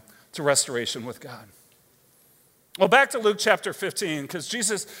home to restoration with God. Well, back to Luke chapter 15, because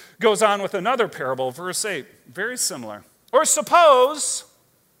Jesus goes on with another parable, verse 8, very similar. Or suppose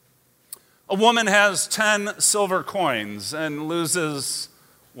a woman has 10 silver coins and loses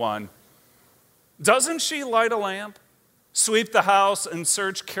one. Doesn't she light a lamp, sweep the house, and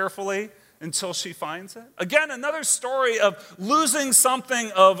search carefully until she finds it? Again, another story of losing something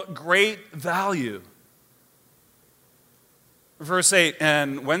of great value. Verse 8,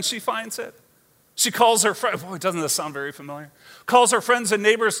 and when she finds it, she calls her friends. Boy, doesn't this sound very familiar? Calls her friends and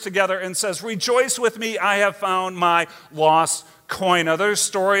neighbors together and says, rejoice with me, I have found my lost coin. Another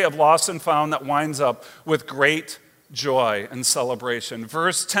story of lost and found that winds up with great joy and celebration.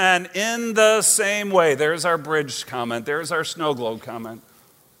 Verse 10, in the same way, there's our bridge comment, there's our snow globe comment.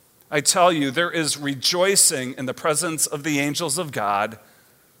 I tell you, there is rejoicing in the presence of the angels of God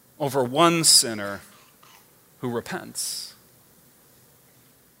over one sinner who repents.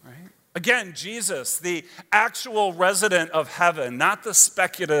 Again, Jesus, the actual resident of heaven, not the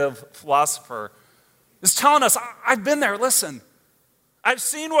speculative philosopher, is telling us, I've been there, listen. I've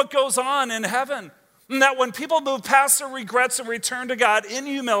seen what goes on in heaven. And that when people move past their regrets and return to God in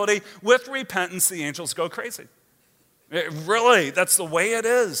humility with repentance, the angels go crazy. Really, that's the way it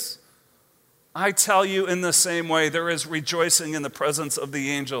is. I tell you, in the same way, there is rejoicing in the presence of the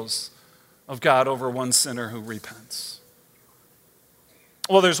angels of God over one sinner who repents.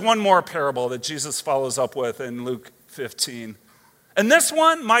 Well, there's one more parable that Jesus follows up with in Luke 15. And this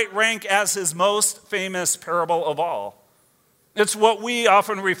one might rank as his most famous parable of all. It's what we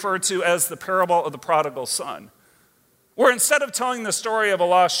often refer to as the parable of the prodigal son, where instead of telling the story of a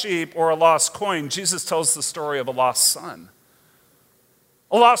lost sheep or a lost coin, Jesus tells the story of a lost son.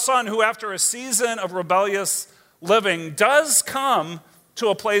 A lost son who, after a season of rebellious living, does come to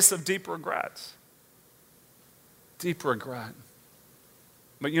a place of deep regret. Deep regret.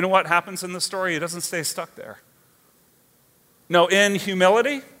 But you know what happens in the story? He doesn't stay stuck there. No, in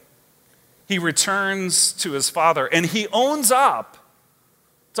humility, he returns to his father, and he owns up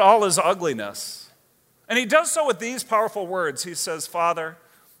to all his ugliness. And he does so with these powerful words. He says, "Father,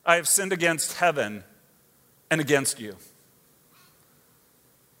 I have sinned against heaven and against you."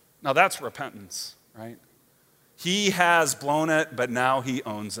 Now that's repentance, right? He has blown it, but now he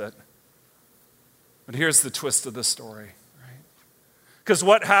owns it. But here's the twist of the story, right? Because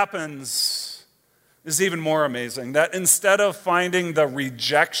what happens is even more amazing. That instead of finding the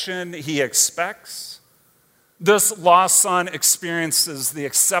rejection he expects, this lost son experiences the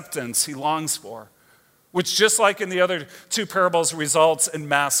acceptance he longs for, which, just like in the other two parables, results in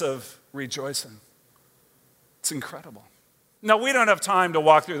massive rejoicing. It's incredible. Now, we don't have time to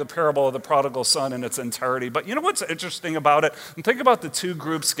walk through the parable of the prodigal son in its entirety, but you know what's interesting about it? And think about the two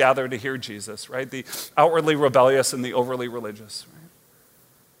groups gathered to hear Jesus, right? The outwardly rebellious and the overly religious, right?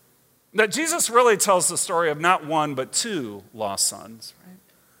 That Jesus really tells the story of not one, but two lost sons, right?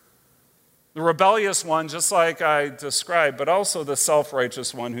 The rebellious one, just like I described, but also the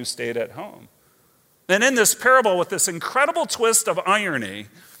self-righteous one who stayed at home. And in this parable, with this incredible twist of irony,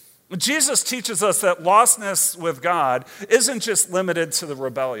 Jesus teaches us that lostness with God isn't just limited to the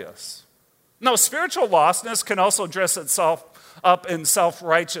rebellious. No, spiritual lostness can also dress itself up in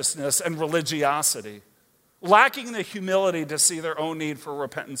self-righteousness and religiosity, lacking the humility to see their own need for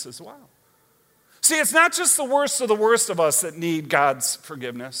repentance as well. See, it's not just the worst of us that need God's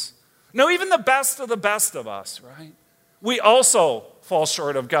forgiveness. No, even the best of us, right? We also fall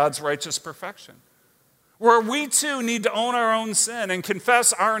short of God's righteous perfection, where we too need to own our own sin and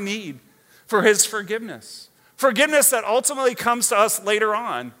confess our need for his forgiveness. Forgiveness that ultimately comes to us later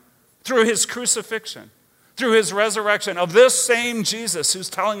on through his crucifixion, through his resurrection of this same Jesus who's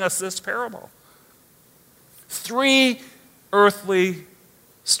telling us this parable. 3 earthly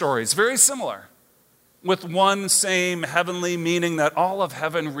stories, very similar, with one same heavenly meaning that all of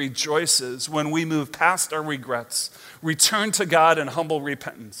heaven rejoices when we move past our regrets, return to God in humble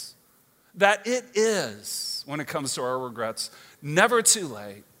repentance. That it is, when it comes to our regrets, never too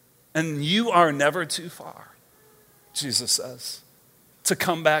late, and you are never too far, Jesus says, to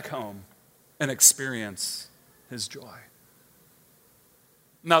come back home and experience his joy.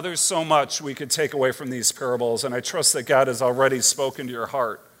 Now, there's so much we could take away from these parables, and I trust that God has already spoken to your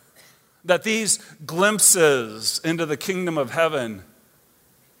heart, that these glimpses into the kingdom of heaven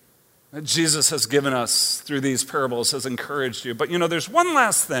that Jesus has given us through these parables has encouraged you. But you know, there's one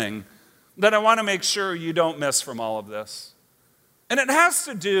last thing that I want to make sure you don't miss from all of this. And it has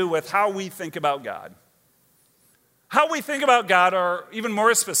to do with how we think about God. How we think about God, or even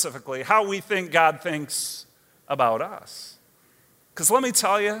more specifically, how we think God thinks about us. Because let me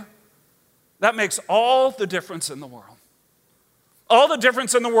tell you, that makes all the difference in the world. All the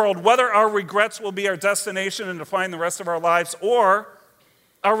difference in the world, whether our regrets will be our destination and define the rest of our lives, or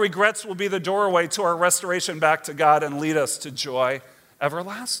our regrets will be the doorway to our restoration back to God and lead us to joy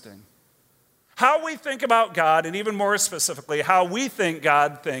everlasting. How we think about God, and even more specifically, how we think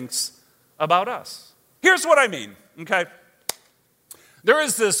God thinks about us. Here's what I mean, okay? There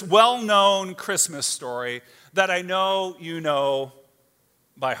is this well-known Christmas story that I know you know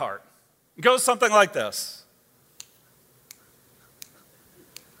by heart. It goes something like this.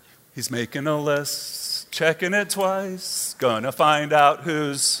 He's making a list, checking it twice, gonna find out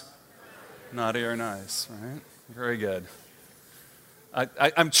who's naughty or nice, right? Very good.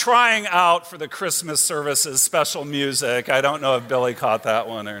 I'm trying out for the Christmas services special music. I don't know if Billy caught that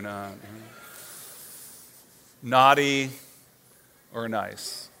one or not. Naughty or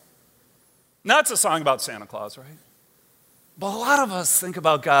nice. Now, it's a song about Santa Claus, right? But a lot of us think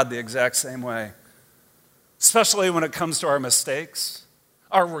about God the exact same way, especially when it comes to our mistakes,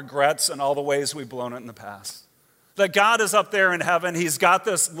 our regrets, and all the ways we've blown it in the past. That God is up there in heaven. He's got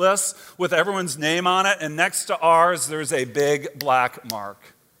this list with everyone's name on it, and next to ours, there's a big black mark.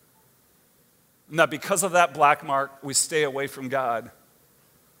 And that because of that black mark, we stay away from God.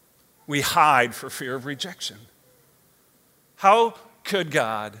 We hide for fear of rejection. How could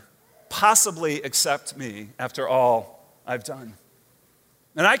God possibly accept me after all I've done?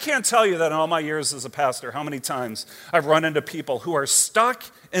 And I can't tell you that in all my years as a pastor how many times I've run into people who are stuck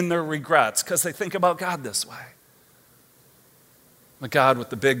in their regrets because they think about God this way. The God with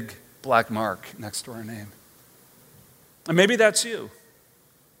the big black mark next to our name. And maybe that's you.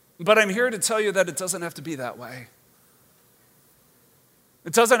 But I'm here to tell you that it doesn't have to be that way.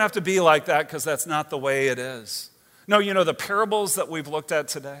 It doesn't have to be like that because that's not the way it is. No, you know, the parables that we've looked at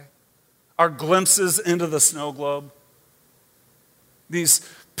today are glimpses into the snow globe. These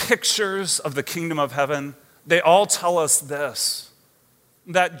pictures of the kingdom of heaven, they all tell us this,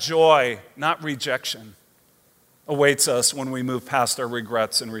 that joy, not rejection, awaits us when we move past our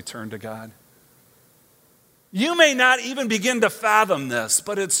regrets and return to God. You may not even begin to fathom this,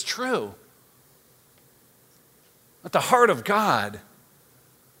 but it's true. At the heart of God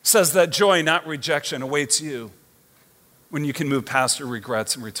says that joy, not rejection, awaits you when you can move past your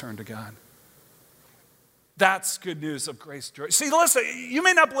regrets and return to God. That's good news of grace, joy. See, listen, you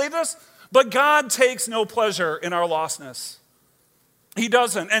may not believe this, but God takes no pleasure in our lostness. He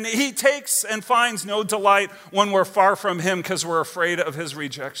doesn't. And he takes and finds no delight when we're far from him because we're afraid of his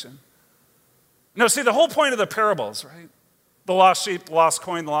rejection. No, see, the whole point of the parables, right? The lost sheep, the lost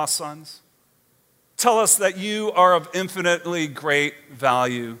coin, the lost sons, tell us that you are of infinitely great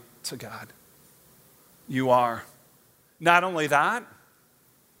value to God. You are. Not only that,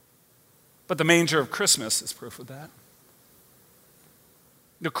 but the manger of Christmas is proof of that.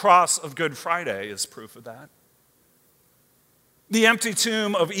 The cross of Good Friday is proof of that. The empty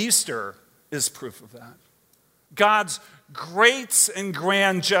tomb of Easter is proof of that. God's great and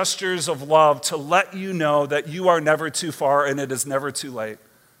grand gestures of love to let you know that you are never too far and it is never too late.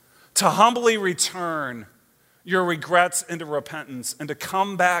 To humbly return your regrets into repentance and to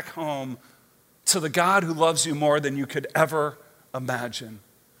come back home to the God who loves you more than you could ever imagine.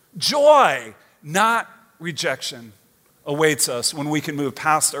 Joy, not rejection, awaits us when we can move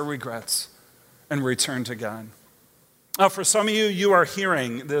past our regrets and return to God. Now, for some of you, you are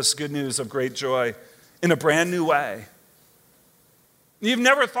hearing this good news of great joy in a brand new way. You've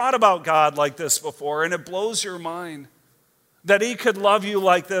never thought about God like this before, and it blows your mind that he could love you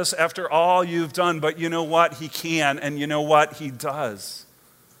like this after all you've done. But you know what? He can, and you know what? He does.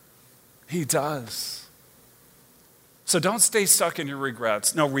 He does. So don't stay stuck in your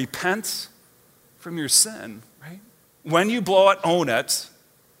regrets. No, repent from your sin, right? When you blow it, own it.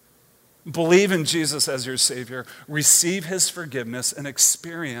 Believe in Jesus as your Savior. Receive his forgiveness and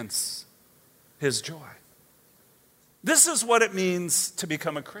experience his joy. This is what it means to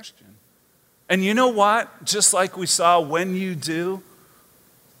become a Christian. And you know what? Just like we saw, when you do,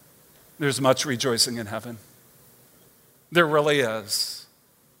 there's much rejoicing in heaven. There really is.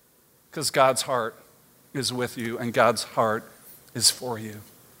 Because God's heart is with you and God's heart is for you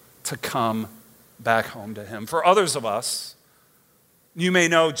to come back home to him. For others of us, you may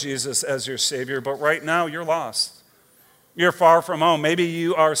know Jesus as your Savior, but right now you're lost. You're far from home. Maybe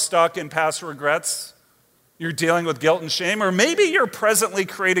you are stuck in past regrets. You're dealing with guilt and shame, or maybe you're presently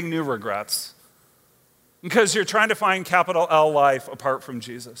creating new regrets because you're trying to find capital L life apart from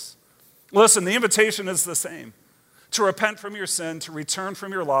Jesus. Listen, the invitation is the same: to repent from your sin, to return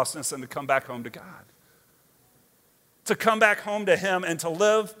from your lostness, and to come back home to God. To come back home to him and to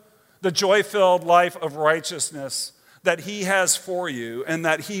live the joy-filled life of righteousness that he has for you and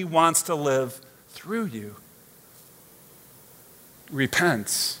that he wants to live through you.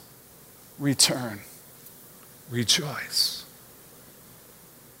 Repent, return, rejoice.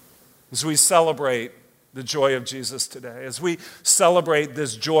 As we celebrate the joy of Jesus today, as we celebrate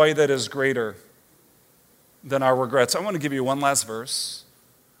this joy that is greater than our regrets, I want to give you one last verse,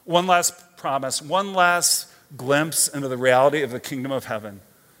 one last promise, one last glimpse into the reality of the kingdom of heaven.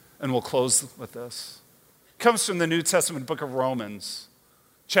 And we'll close with this. It comes from the New Testament book of Romans,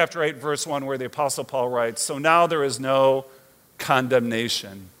 chapter 8, verse 1, where the Apostle Paul writes, "So now there is no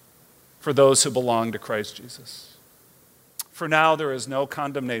condemnation for those who belong to Christ Jesus. For now there is no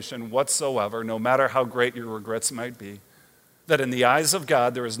condemnation whatsoever, no matter how great your regrets might be, that in the eyes of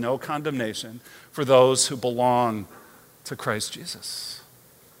God there is no condemnation for those who belong to Christ Jesus."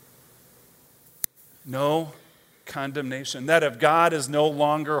 No condemnation. That if God is no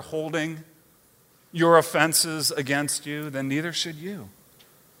longer holding your offenses against you, then neither should you.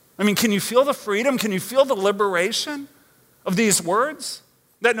 I mean, can you feel the freedom? Can you feel the liberation of these words?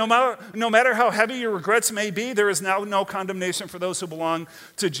 That no matter how heavy your regrets may be, there is now no condemnation for those who belong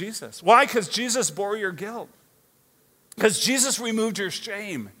to Jesus. Why? Because Jesus bore your guilt. Because Jesus removed your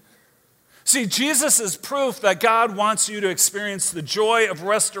shame. See, Jesus is proof that God wants you to experience the joy of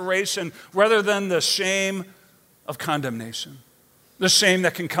restoration rather than the shame of condemnation. The shame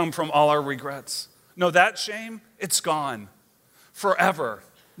that can come from all our regrets. No, that shame, it's gone forever.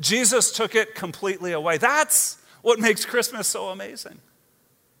 Jesus took it completely away. That's what makes Christmas so amazing.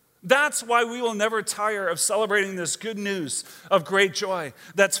 That's why we will never tire of celebrating this good news of great joy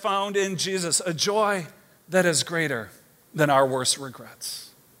that's found in Jesus, a joy that is greater than our worst regrets.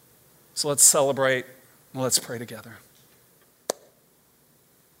 So let's celebrate and let's pray together.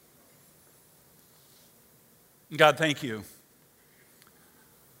 God, thank you.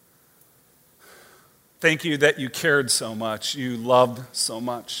 Thank you that you cared so much, you loved so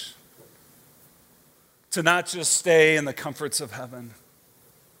much. To not just stay in the comforts of heaven,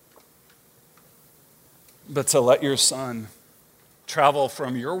 but to let your Son travel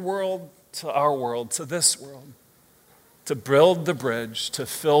from your world to our world, to this world, to build the bridge, to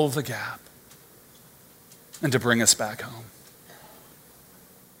fill the gap, and to bring us back home.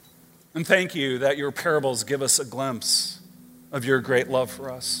 And thank you that your parables give us a glimpse of your great love for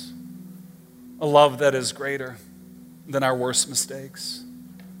us, a love that is greater than our worst mistakes.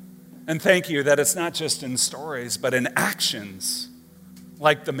 And thank you that it's not just in stories, but in actions,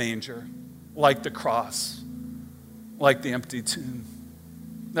 like the manger, like the cross, like the empty tomb,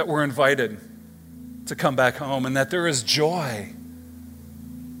 that we're invited to come back home, and that there is joy,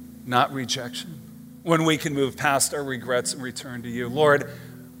 not rejection, when we can move past our regrets and return to you. Lord,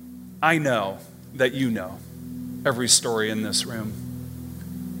 I know that you know every story in this room.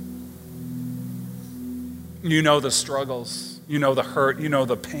 You know the struggles, you know the hurt, you know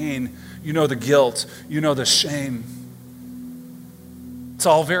the pain, you know the guilt, you know the shame. It's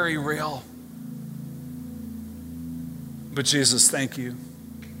all very real. But Jesus, thank you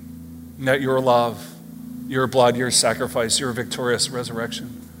that your love, your blood, your sacrifice, your victorious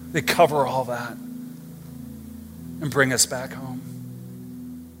resurrection, they cover all that and bring us back home.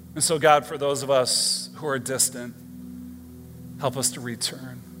 And so, God, for those of us who are distant, help us to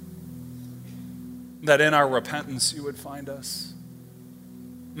return. That in our repentance you would find us.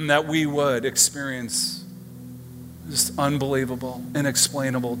 And that we would experience this unbelievable,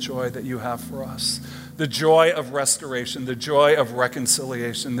 inexplainable joy that you have for us. The joy of restoration, the joy of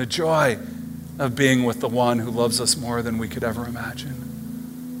reconciliation, the joy of being with the one who loves us more than we could ever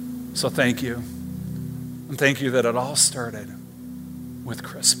imagine. So thank you. And thank you that it all started with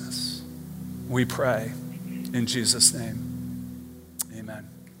Christmas. We pray in Jesus' name. Amen.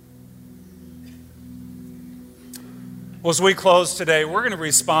 Well, as we close today, we're going to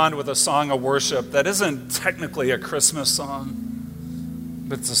respond with a song of worship that isn't technically a Christmas song,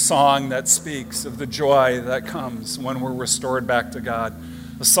 but it's a song that speaks of the joy that comes when we're restored back to God.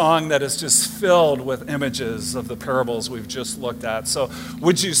 A song that is just filled with images of the parables we've just looked at. So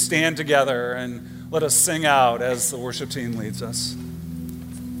would you stand together and let us sing out as the worship team leads us.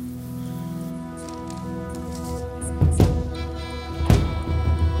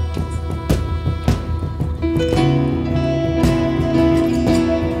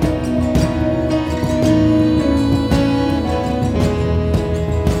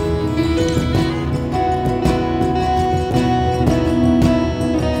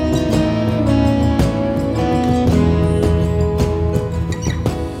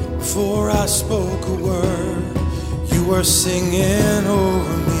 Singing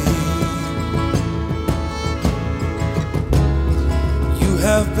over me. You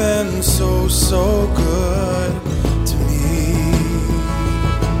have been so, so good to me.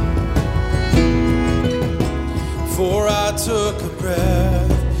 For I took a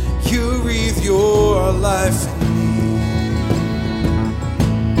breath, you breathed your life in me.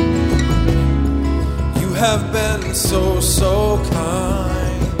 You have been so, so kind.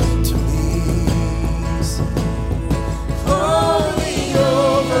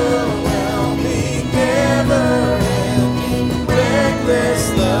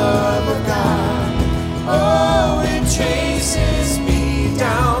 This love of God, oh, it chases me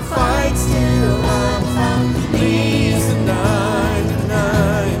down, fights till I'm found, leaves the 99.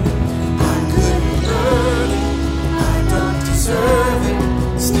 I couldn't earn it, I don't deserve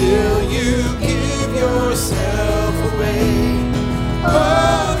it, still you give yourself away.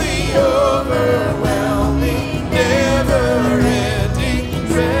 Oh, the overwhelming,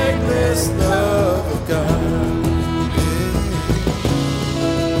 never-ending, reckless love of God.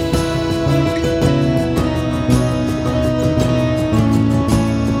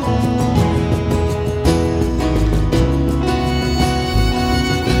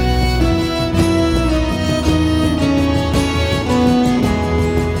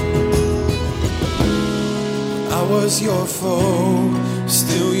 Was your foe,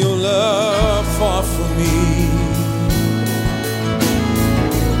 still your love fought for me.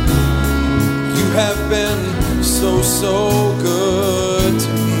 You have been so, so good to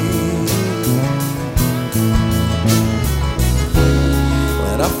me.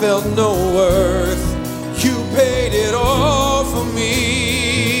 When I felt no worth, you paid it all for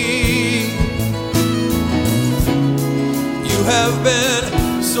me. You have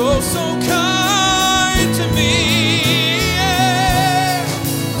been so, so kind to me.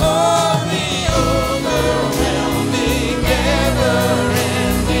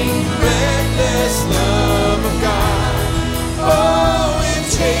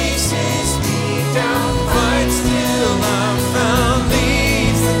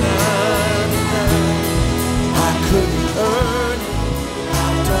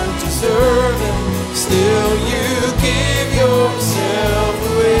 Still you give yourself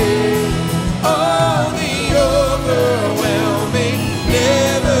away.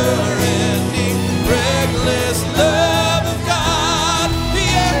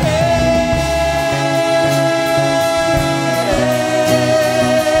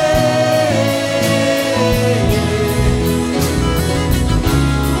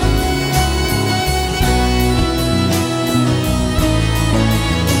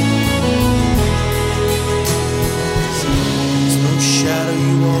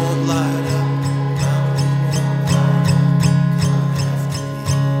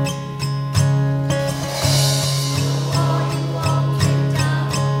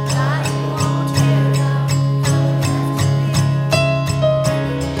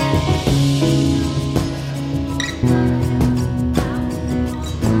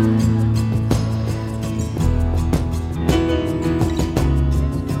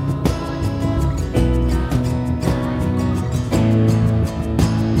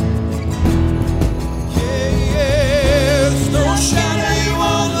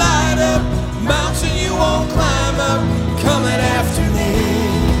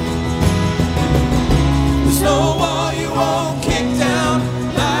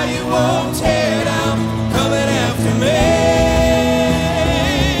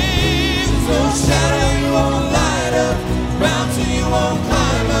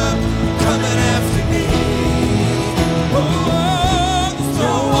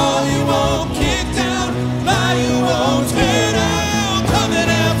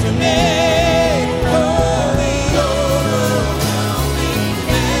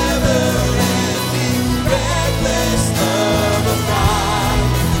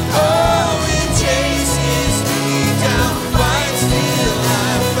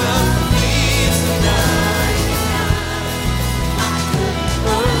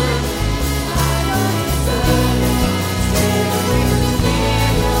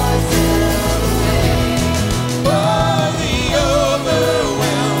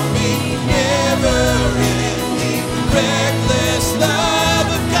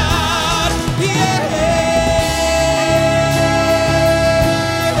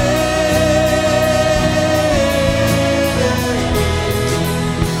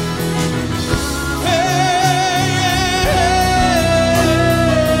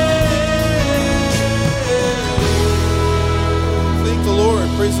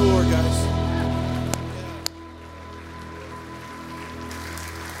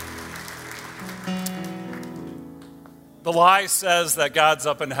 lie says that God's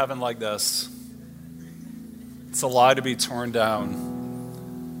up in heaven like this. It's a lie to be torn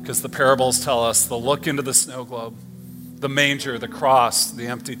down, because the parables tell us, the look into the snow globe, the manger, the cross, the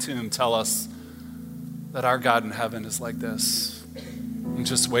empty tomb tell us that our God in heaven is like this, and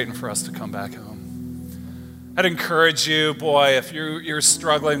just waiting for us to come back home. I'd encourage you, boy, if you're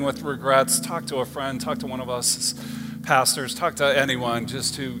struggling with regrets, talk to a friend, talk to one of us as pastors, talk to anyone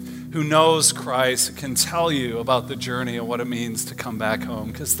just who knows Christ, can tell you about the journey and what it means to come back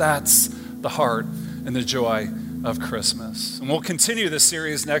home, because that's the heart and the joy of Christmas. And we'll continue this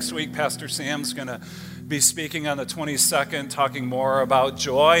series next week. Pastor Sam's going to be speaking on the 22nd, talking more about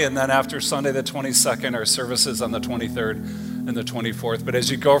joy, and then after Sunday the 22nd, our services on the 23rd and the 24th. But as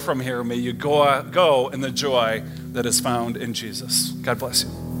you go from here, may you go in the joy that is found in Jesus. God bless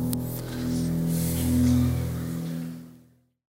you.